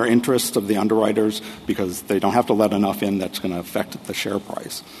harm their interests of the underwriters because they don't have to let enough in that's going to affect the share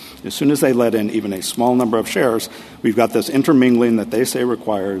price. As soon as they let in even a small number of shares, we've got this intermingling that they say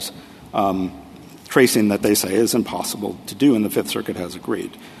requires tracing that they say is impossible to do, and the Fifth Circuit has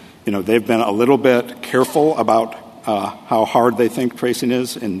agreed. They've been a little bit careful about how hard they think tracing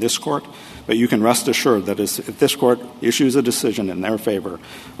is in this court, but you can rest assured that if this court issues a decision in their favor,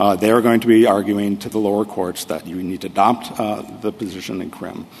 they are going to be arguing to the lower courts that you need to adopt the position in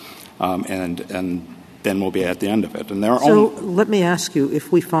Crim, and then we'll be at the end of it. And let me ask you: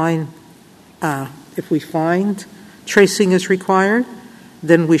 if we find tracing is required,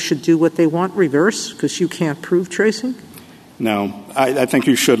 then we should do what they want, reverse, because you can't prove tracing? No, I think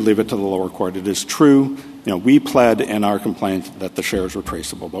you should leave it to the lower court. It is true. We pled in our complaint that the shares were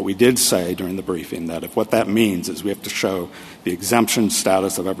traceable, but we did say during the briefing that if what that means is we have to show the exemption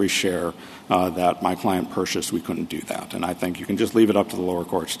status of every share that my client purchased, we couldn't do that. And I think you can just leave it up to the lower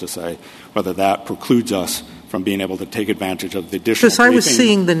courts to say whether that precludes us from being able to take advantage of the additional Because I was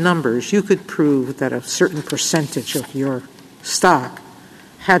seeing the numbers. You could prove that a certain percentage of your stock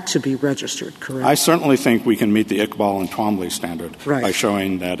had to be registered, correct? I certainly think we can meet the Iqbal and Twombly standard by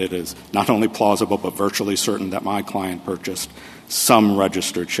showing that it is not only plausible but virtually certain that my client purchased some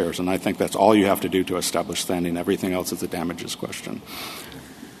registered shares. And I think that's all you have to do to establish standing. Everything else is a damages question.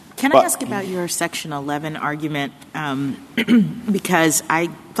 Can I ask about your Section 11 argument? Because I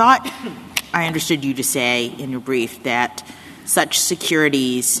thought I understood you to say in your brief that such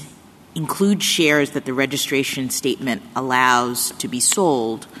securities include shares that the registration statement allows to be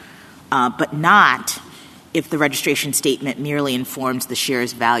sold, but not if the registration statement merely informs the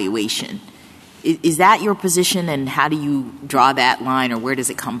share's valuation. Is that your position, and how do you draw that line, or where does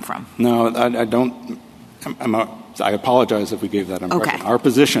it come from? No, I don't. I apologize if we gave that impression. Okay. Our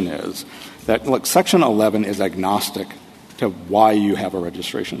position is that, look, Section 11 is agnostic to why you have a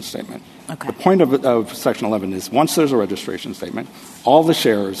registration statement. Okay. The point of Section 11 is once there's a registration statement, all the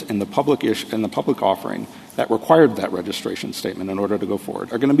shares in the public offering that required that registration statement in order to go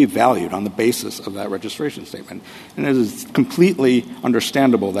forward are going to be valued on the basis of that registration statement. And it is completely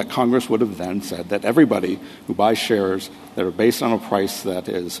understandable that Congress would have then said that everybody who buys shares that are based on a price that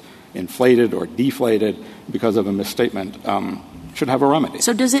is inflated or deflated because of a misstatement should have a remedy.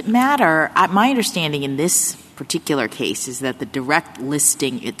 So does it matter? My understanding in this particular case is that the direct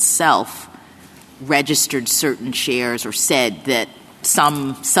listing itself registered certain shares or said that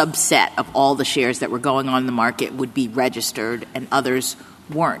some subset of all the shares that were going on the market would be registered and others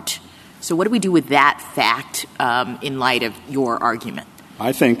weren't. So what do we do with that fact in light of your argument?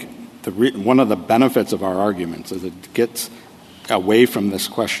 I think one of the benefits of our arguments is it gets away from this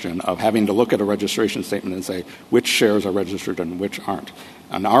question of having to look at a registration statement and say which shares are registered and which aren't.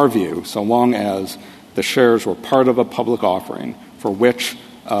 In our view, so long as the shares were part of a public offering for which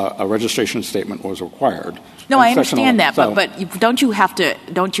a registration statement was required. No, I understand that, but don't you have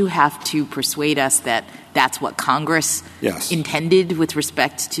to persuade us that that's what Congress intended with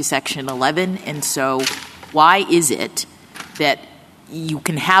respect to Section 11? And so why is it that you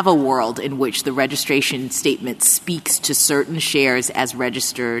can have a world in which the registration statement speaks to certain shares as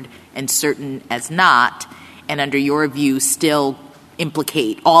registered and certain as not, and under your view still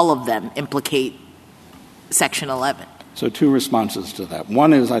all of them implicate Section 11? So two responses to that.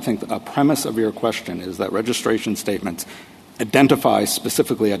 One is, I think, a premise of your question is that registration statements identify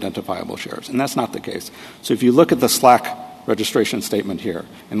specifically identifiable shares, and that's not the case. So if you look at the Slack registration statement here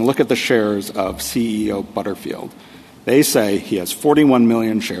and look at the shares of CEO Butterfield, they say he has 41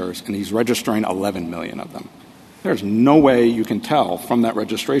 million shares and he's registering 11 million of them. There's no way you can tell from that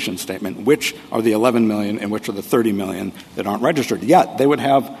registration statement which are the 11 million and which are the 30 million that aren't registered. Yet they would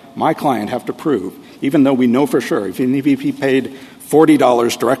have my client have to prove, even though we know for sure, if he paid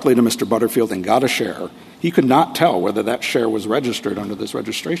 $40 directly to Mr. Butterfield and got a share, he could not tell whether that share was registered under this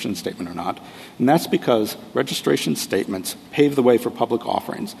registration statement or not. And that's because registration statements pave the way for public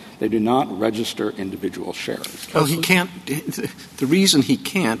offerings. They do not register individual shares. Well, he can't. The reason he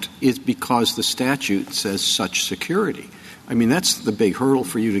can't is because the statute says such security. I mean, that's the big hurdle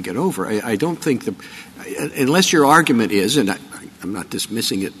for you to get over. I don't think unless your argument is, and I'm not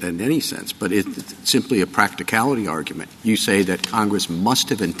dismissing it in any sense, but it's simply a practicality argument. You say that Congress must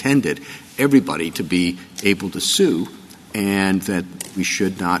have intended everybody to be able to sue and that we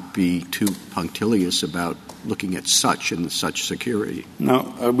should not be too punctilious about looking at such and such security.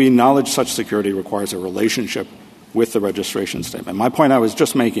 No, we acknowledge such security requires a relationship with the registration statement. My point I was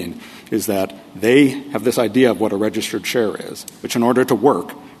just making is that they have this idea of what a registered share is, which in order to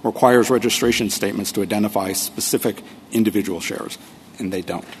work requires registration statements to identify specific individual shares, and they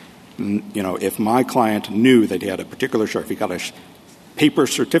don't. If my client knew that he had a particular share, if he got a paper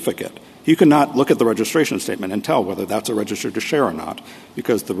certificate, he could not look at the registration statement and tell whether that's a registered share or not,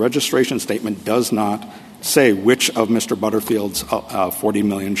 because the registration statement does not say which of Mr. Butterfield's 40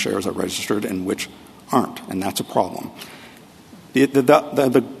 million shares are registered and which aren't, and that's a problem.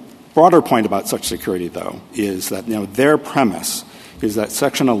 The broader point about such security, though, is that their premise is that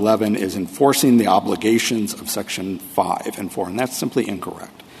Section 11 is enforcing the obligations of Section 5 and 4, and that's simply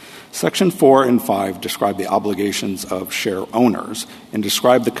incorrect. Section 4 and 5 describe the obligations of share owners and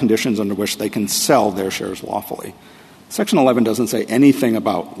describe the conditions under which they can sell their shares lawfully. Section 11 doesn't say anything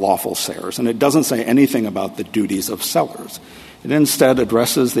about lawful shares, and it doesn't say anything about the duties of sellers. It instead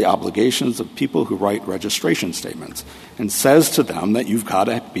addresses the obligations of people who write registration statements and says to them that you've got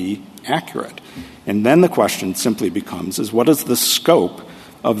to be accurate. And then the question simply becomes is what is the scope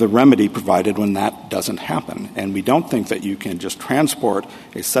of the remedy provided when that doesn't happen? And we don't think that you can just transport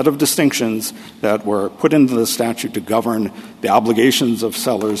a set of distinctions that were put into the statute to govern the obligations of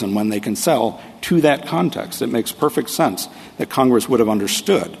sellers and when they can sell to that context. It makes perfect sense that Congress would have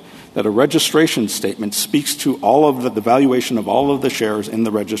understood that a registration statement speaks to all of the valuation of all of the shares in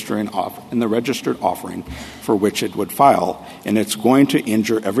the registered offering for which it would file, and it's going to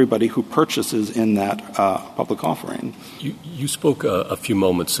injure everybody who purchases in that public offering. You spoke a few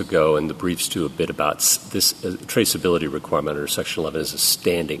moments ago in the briefs too a bit about this traceability requirement under Section 11 as a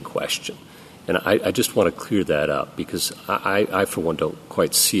standing question. And I just want to clear that up because I, for one, don't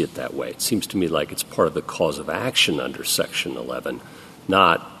quite see it that way. It seems to me like it's part of the cause of action under Section 11,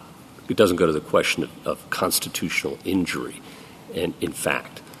 it doesn't go to the question of constitutional injury, and in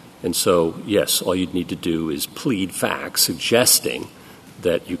fact. And so, yes, all you'd need to do is plead facts suggesting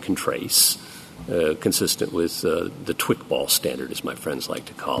that you can trace, consistent with the Twickball standard, as my friends like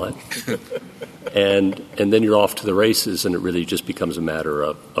to call it. and then you're off to the races, and it really just becomes a matter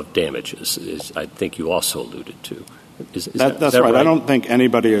of damages, as I think you also alluded to. Is that's that right. right? I don't think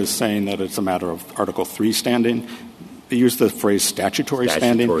anybody is saying that it's a matter of Article 3 standing. They use the phrase statutory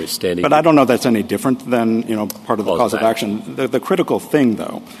standing. But I don't know that's any different than, part of the cause of action. The critical thing,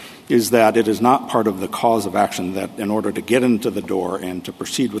 though, is that it is not part of the cause of action that in order to get into the door and to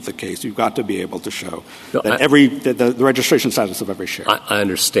proceed with the case, you've got to be able to show the registration status of every share. I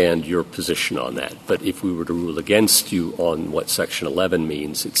understand your position on that. But if we were to rule against you on what Section 11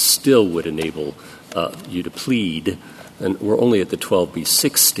 means, it still would enable you to plead, and we're only at the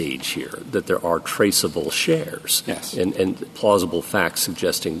 12b6 stage here, that there are traceable shares. Yes. And plausible facts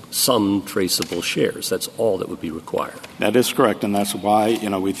suggesting some traceable shares. That's all that would be required. That is correct, and that's why,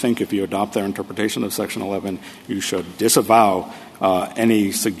 we think if you adopt their interpretation of Section 11, you should disavow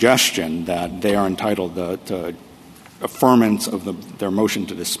any suggestion that they are entitled to affirmance of their motion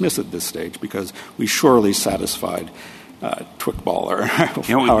to dismiss at this stage, because we surely satisfied Twickball or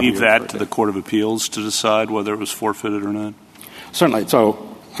Can't we leave that to the Court of Appeals to decide whether it was forfeited or not? Certainly.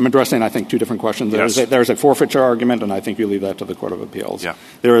 So I'm addressing, I think, two different questions. Yes. There's a forfeiture argument, and I think you leave that to the Court of Appeals. Yeah.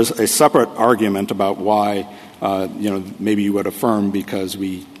 There is a separate argument about why, maybe you would affirm because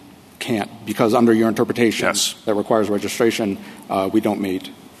we can't, because under your interpretation that requires registration, we don't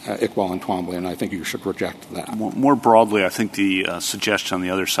meet Iqbal and Twombly, and I think you should reject that. More broadly, I think the suggestion on the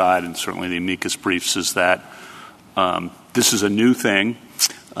other side, and certainly the amicus briefs, is that this is a new thing,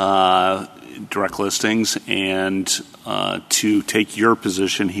 direct listings, and to take your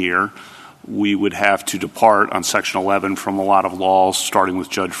position here, we would have to depart on Section 11 from a lot of laws, starting with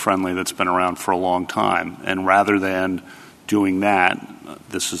Judge Friendly, that's been around for a long time. And rather than doing that,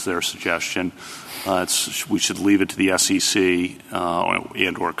 this is their suggestion, we should leave it to the SEC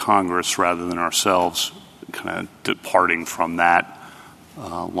and or Congress rather than ourselves kind of departing from that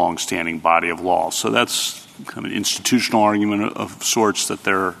longstanding body of law. So that's kind of an institutional argument of sorts that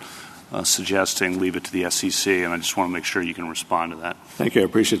they're suggesting leave it to the SEC, and I just want to make sure you can respond to that. Thank you. I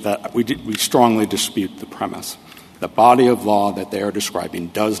appreciate that. We strongly dispute the premise. The body of law that they are describing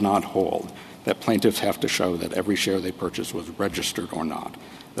does not hold that plaintiffs have to show that every share they purchased was registered or not.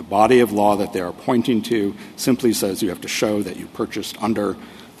 The body of law that they are pointing to simply says you have to show that you purchased under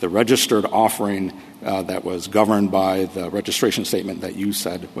the registered offering that was governed by the registration statement that you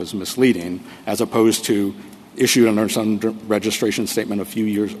said was misleading, as opposed to issued under some registration statement a few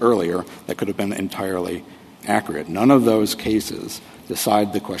years earlier that could have been entirely accurate. None of those cases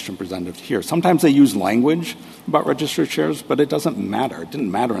decide the question presented here. Sometimes they use language about registered shares, but it doesn't matter. It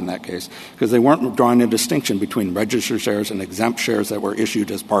didn't matter in that case because they weren't drawing a distinction between registered shares and exempt shares that were issued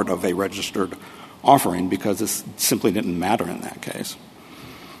as part of a registered offering because it simply didn't matter in that case.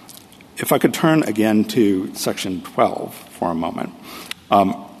 If I could turn again to Section 12 for a moment.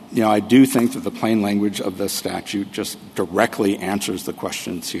 I do think that the plain language of the statute just directly answers the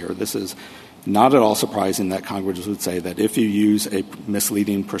questions here. This is not at all surprising that Congress would say that if you use a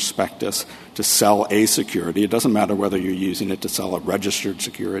misleading prospectus to sell a security, it doesn't matter whether you're using it to sell a registered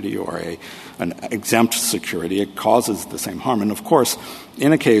security or an exempt security, it causes the same harm. And, of course,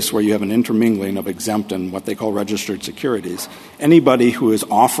 in a case where you have an intermingling of exempt and what they call registered securities, anybody who is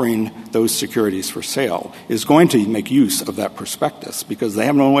offering those securities for sale is going to make use of that prospectus because they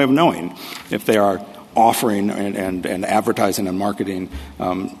have no way of knowing if they are offering and advertising and marketing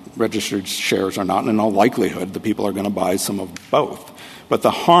registered shares or not, and in all likelihood the people are going to buy some of both. But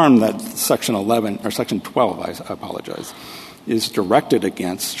the harm that Section 12, I apologize, is directed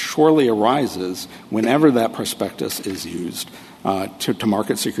against surely arises whenever that prospectus is used to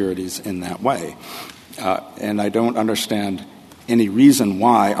market securities in that way. And I don't understand any reason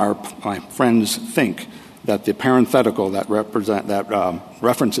why my friends think that the parenthetical that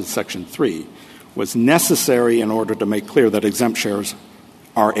references Section 3 was necessary in order to make clear that exempt shares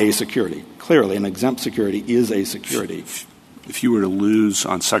are a security. Clearly, an exempt security is a security. If you were to lose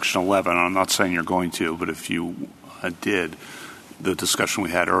on Section 11, I'm not saying you're going to, but if you did, the discussion we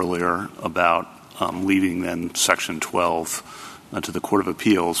had earlier about leaving then Section 12 to the Court of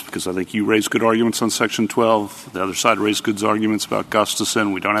Appeals, because I think you raised good arguments on Section 12. The other side raised good arguments about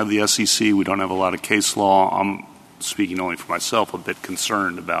Gustafson. We don't have the SEC. We don't have a lot of case law. I'm speaking only for myself, a bit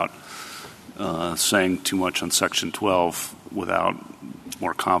concerned about saying too much on Section 12 without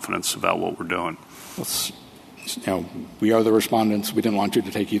more confidence about what we're doing. We are the respondents. We didn't want you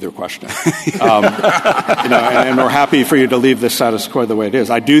to take either question. And we're happy for you to leave the status quo the way it is.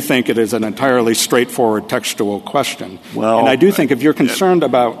 I do think it is an entirely straightforward textual question. Well, and I do think if you're concerned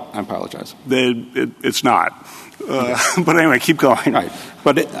about – I apologize. It's not. But anyway, keep going. Right.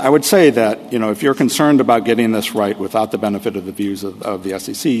 But I would say that, if you're concerned about getting this right without the benefit of the views of the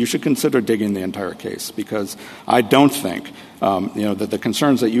SEC, you should consider digging the entire case, because I don't think, that the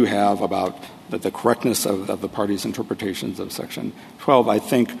concerns that you have about the correctness of the parties' interpretations of Section 12, I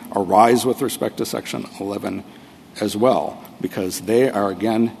think, arise with respect to Section 11 as well, because they are,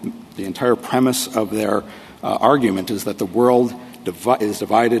 again, the entire premise of their argument is that the world is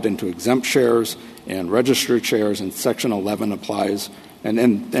divided into exempt shares and registered shares, and Section 11 applies.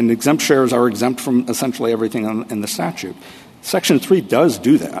 And exempt shares are exempt from essentially everything in the statute. Section 3 does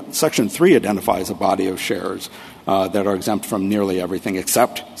do that. Section 3 identifies a body of shares that are exempt from nearly everything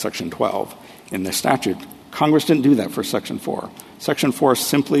except Section 12 in the statute. Congress didn't do that for Section 4. Section 4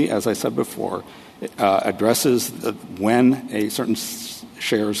 simply, as I said before, addresses when a certain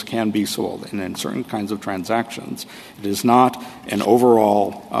shares can be sold and in certain kinds of transactions. It is not an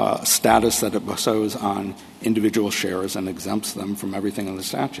overall status that it bestows on individual shares and exempts them from everything in the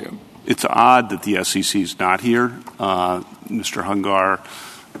statute. It's odd that the SEC is not here. Mr. Hungar,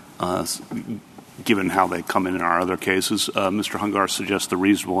 given how they come in our other cases, Mr. Hungar suggests the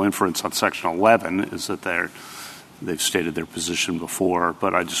reasonable inference on Section 11 is that they've stated their position before,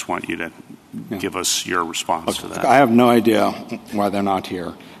 but I just want you to give us your response to that. I have no idea why they're not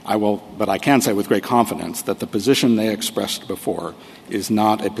here. But I can say with great confidence that the position they expressed before is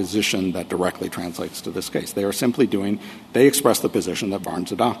not a position that directly translates to this case. They are simply they expressed the position that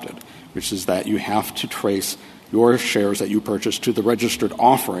Barnes adopted, which is that you have to trace your shares that you purchased to the registered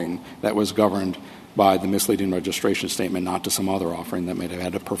offering that was governed by the misleading registration statement, not to some other offering that may have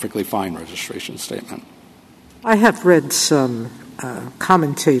had a perfectly fine registration statement. I have read some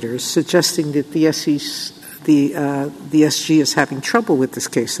commentators suggesting that the SG is having trouble with this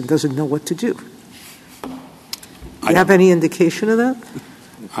case and doesn't know what to do. Do you have any indication of that?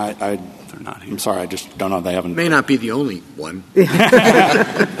 They're not here. I'm sorry, I just don't know. They haven't. May not be the only one.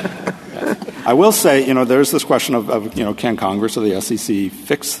 I will say, there's this question of can Congress or the SEC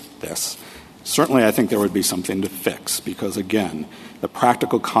fix this? Certainly, I think there would be something to fix because, again, the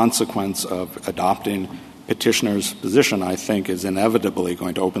practical consequence of adopting petitioner's position, I think, is inevitably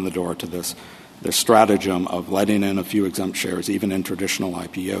going to open the door to this stratagem of letting in a few exempt shares, even in traditional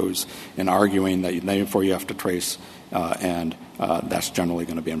IPOs, and arguing that therefore you have to trace, and that's generally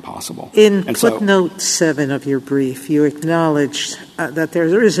going to be impossible. In footnote 7 of your brief, you acknowledged that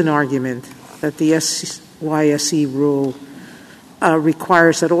there is an argument that the SYSE rule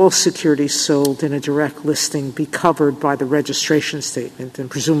requires that all securities sold in a direct listing be covered by the registration statement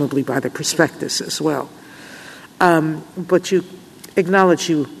and presumably by the prospectus as well. But you acknowledge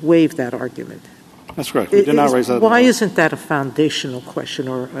you waived that argument. That's correct. We did not raise that. Why isn't that a foundational question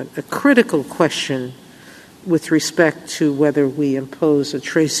or a critical question with respect to whether we impose a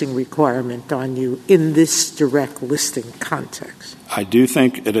tracing requirement on you in this direct listing context? I do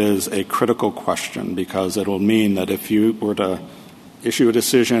think it is a critical question because it will mean that if you were to issue a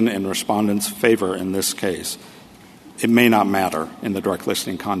decision in respondent's favor in this case, it may not matter in the direct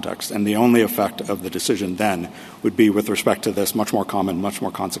listing context. And the only effect of the decision then would be with respect to this much more common, much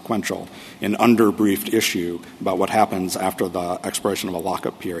more consequential, and under-briefed issue about what happens after the expiration of a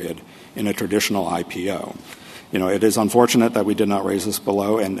lockup period in a traditional IPO. It is unfortunate that we did not raise this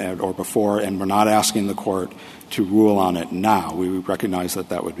below or before, and we're not asking the court to rule on it now. We recognize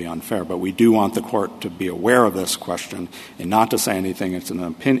that would be unfair, but we do want the court to be aware of this question and not to say anything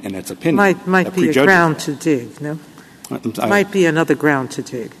in its opinion. Might be a ground to dig, no? Might be another ground to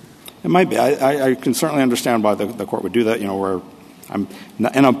dig. It might be. I can certainly understand why the court would do that. I'm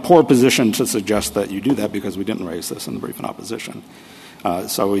in a poor position to suggest that you do that because we didn't raise this in the brief in opposition.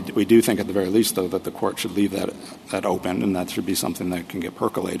 So we do think at the very least, though, that the court should leave that open, and that should be something that can get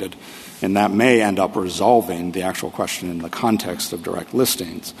percolated. And that may end up resolving the actual question in the context of direct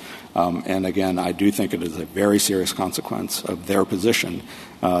listings. And again, I do think it is a very serious consequence of their position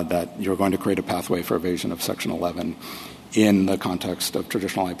that you're going to create a pathway for evasion of Section 11 in the context of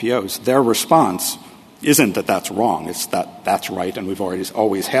traditional IPOs. Their response isn't that that's wrong. It's that that's right, and we've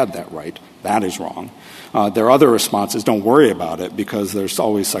always had that right. That is wrong. Their other response is don't worry about it because there's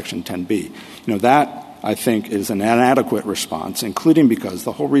always Section 10b. That, I think, is an inadequate response, including because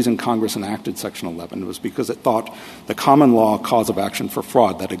the whole reason Congress enacted Section 11 was because it thought the common law cause of action for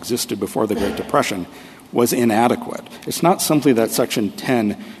fraud that existed before the Great Depression was inadequate. It's not simply that Section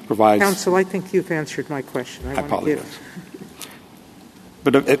 10 provides... Counsel, I think you've answered my question. I apologize.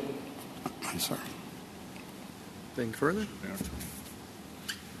 But I'm sorry. Anything further?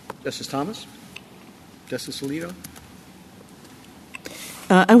 Justice Thomas? Justice Alito?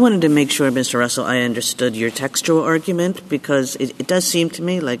 I wanted to make sure, Mr. Russell, I understood your textual argument because it does seem to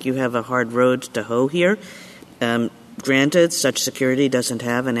me like you have a hard road to hoe here. Granted, such security doesn't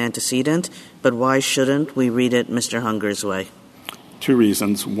have an antecedent, but why shouldn't we read it Mr. Hunger's way? Two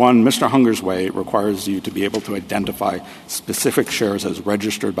reasons. One, Mr. Hunger's way requires you to be able to identify specific shares as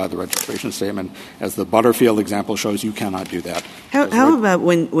registered by the registration statement. As the Butterfield example shows, you cannot do that. How about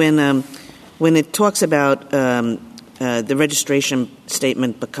when it talks about the registration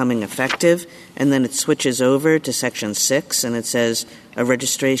statement becoming effective, and then it switches over to Section 6, and it says a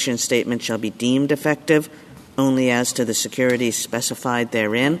registration statement shall be deemed effective only as to the securities specified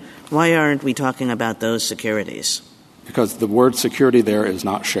therein? Why aren't we talking about those securities? Because the word security there is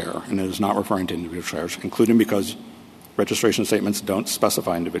not share, and it is not referring to individual shares, including because registration statements don't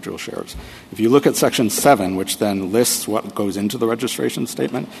specify individual shares. If you look at Section 7, which then lists what goes into the registration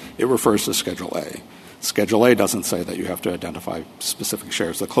statement, it refers to Schedule A. Schedule A doesn't say that you have to identify specific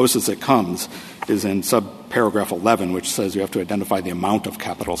shares. The closest it comes is in subparagraph 11, which says you have to identify the amount of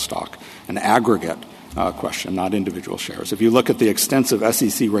capital stock, an aggregate question, not individual shares. If you look at the extensive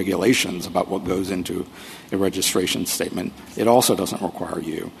SEC regulations about what goes into a registration statement, it also doesn't require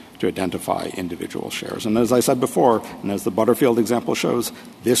you to identify individual shares. And as I said before, and as the Butterfield example shows,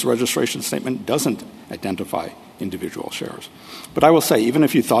 this registration statement doesn't identify individual shares. But I will say, even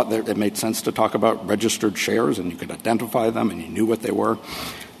if you thought that it made sense to talk about registered shares and you could identify them and you knew what they were,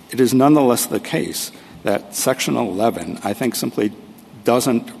 it is nonetheless the case that Section 11, I think, simply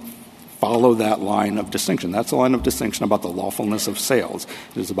doesn't follow that line of distinction. That's a line of distinction about the lawfulness of sales.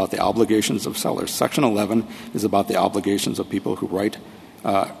 It is about the obligations of sellers. Section 11 is about the obligations of people who write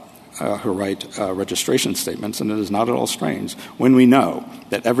registration statements, and it is not at all strange when we know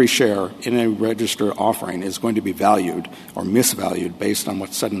that every share in a registered offering is going to be valued or misvalued based on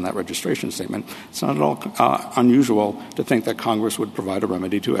what's said in that registration statement. It's not at all unusual to think that Congress would provide a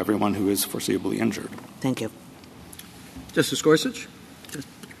remedy to everyone who is foreseeably injured. Thank you. Justice Gorsuch?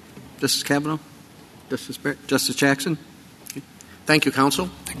 Justice Kavanaugh? Justice Jackson? Thank you,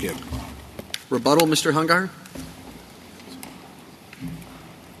 counsel. Thank you. Rebuttal, Mr. Hungar?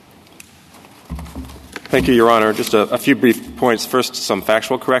 Thank you, Your Honor. Just a few brief points. First, some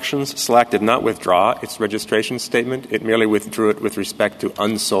factual corrections. SLAC did not withdraw its registration statement. It merely withdrew it with respect to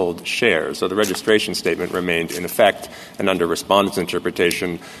unsold shares. So the registration statement remained in effect, and under respondents'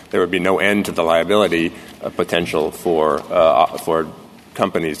 interpretation, there would be no end to the liability potential for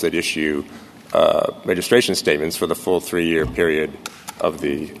companies that issue registration statements for the full 3-year period of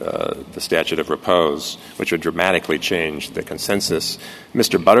the statute of repose, which would dramatically change the consensus.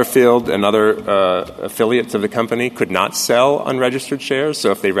 Mr. Butterfield and other affiliates of the company could not sell unregistered shares.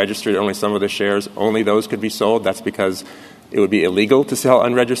 So if they registered only some of the shares, only those could be sold. That's because it would be illegal to sell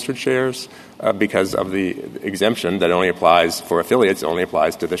unregistered shares because of the exemption that only applies for affiliates, only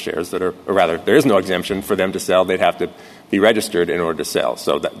applies to the shares that are, or rather, there is no exemption for them to sell. They'd have to be registered in order to sell.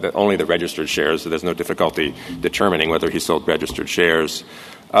 So only the registered shares, so there's no difficulty determining whether he sold registered shares.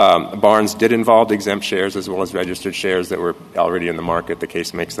 Barnes did involve exempt shares as well as registered shares that were already in the market. The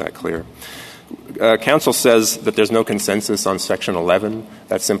case makes that clear. Counsel says that there's no consensus on Section 11.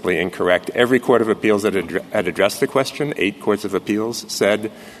 That's simply incorrect. Every court of appeals that had addressed the question, 8 courts of appeals,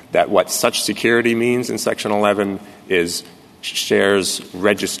 said that what such security means in Section 11 is shares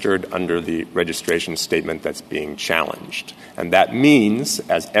registered under the registration statement that's being challenged. And that means,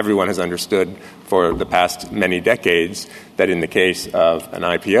 as everyone has understood for the past many decades, that in the case of an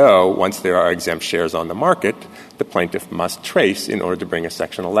IPO, once there are exempt shares on the market, the plaintiff must trace in order to bring a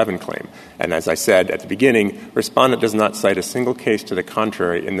Section 11 claim. And as I said at the beginning, respondent does not cite a single case to the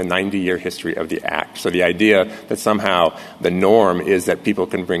contrary in the 90-year history of the Act. So the idea that somehow the norm is that people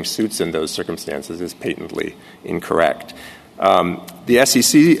can bring suits in those circumstances is patently incorrect. The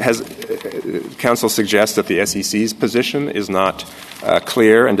SEC has counsel suggests that the SEC's position is not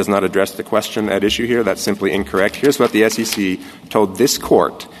clear and does not address the question at issue here. That's simply incorrect. Here's what the SEC told this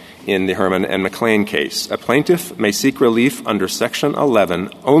court in the Herman and McLean case. A plaintiff may seek relief under Section 11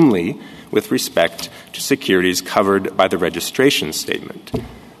 only with respect to securities covered by the registration statement.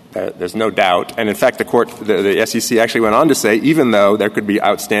 There's no doubt. And in fact, the SEC actually went on to say, even though there could be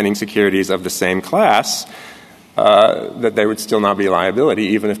outstanding securities of the same class, that there would still not be liability,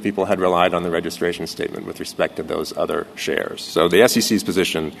 even if people had relied on the registration statement with respect to those other shares. So the SEC's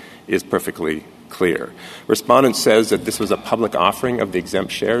position is perfectly clear. Respondent says that this was a public offering of the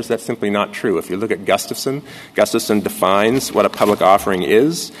exempt shares. That's simply not true. If you look at Gustafson defines what a public offering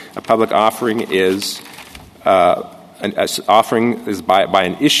is. A public offering is an offering is by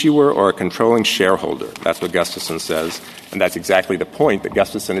an issuer or a controlling shareholder. That's what Gustafson says. And that's exactly the point that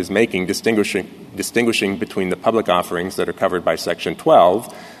Gustafson is making, distinguishing between the public offerings that are covered by Section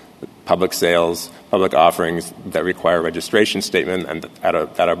 12, public sales, public offerings that require registration statement and that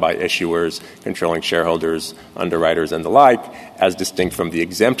are by issuers, controlling shareholders, underwriters, and the like, as distinct from the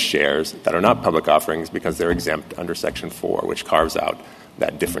exempt shares that are not public offerings because they're exempt under Section 4, which carves out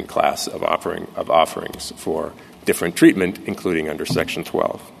that different class of offerings for different treatment, including under Section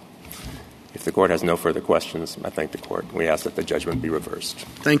 12. If the Court has no further questions, I thank the Court. We ask that the judgment be reversed.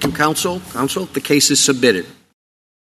 Thank you, Counsel. Counsel, the case is submitted.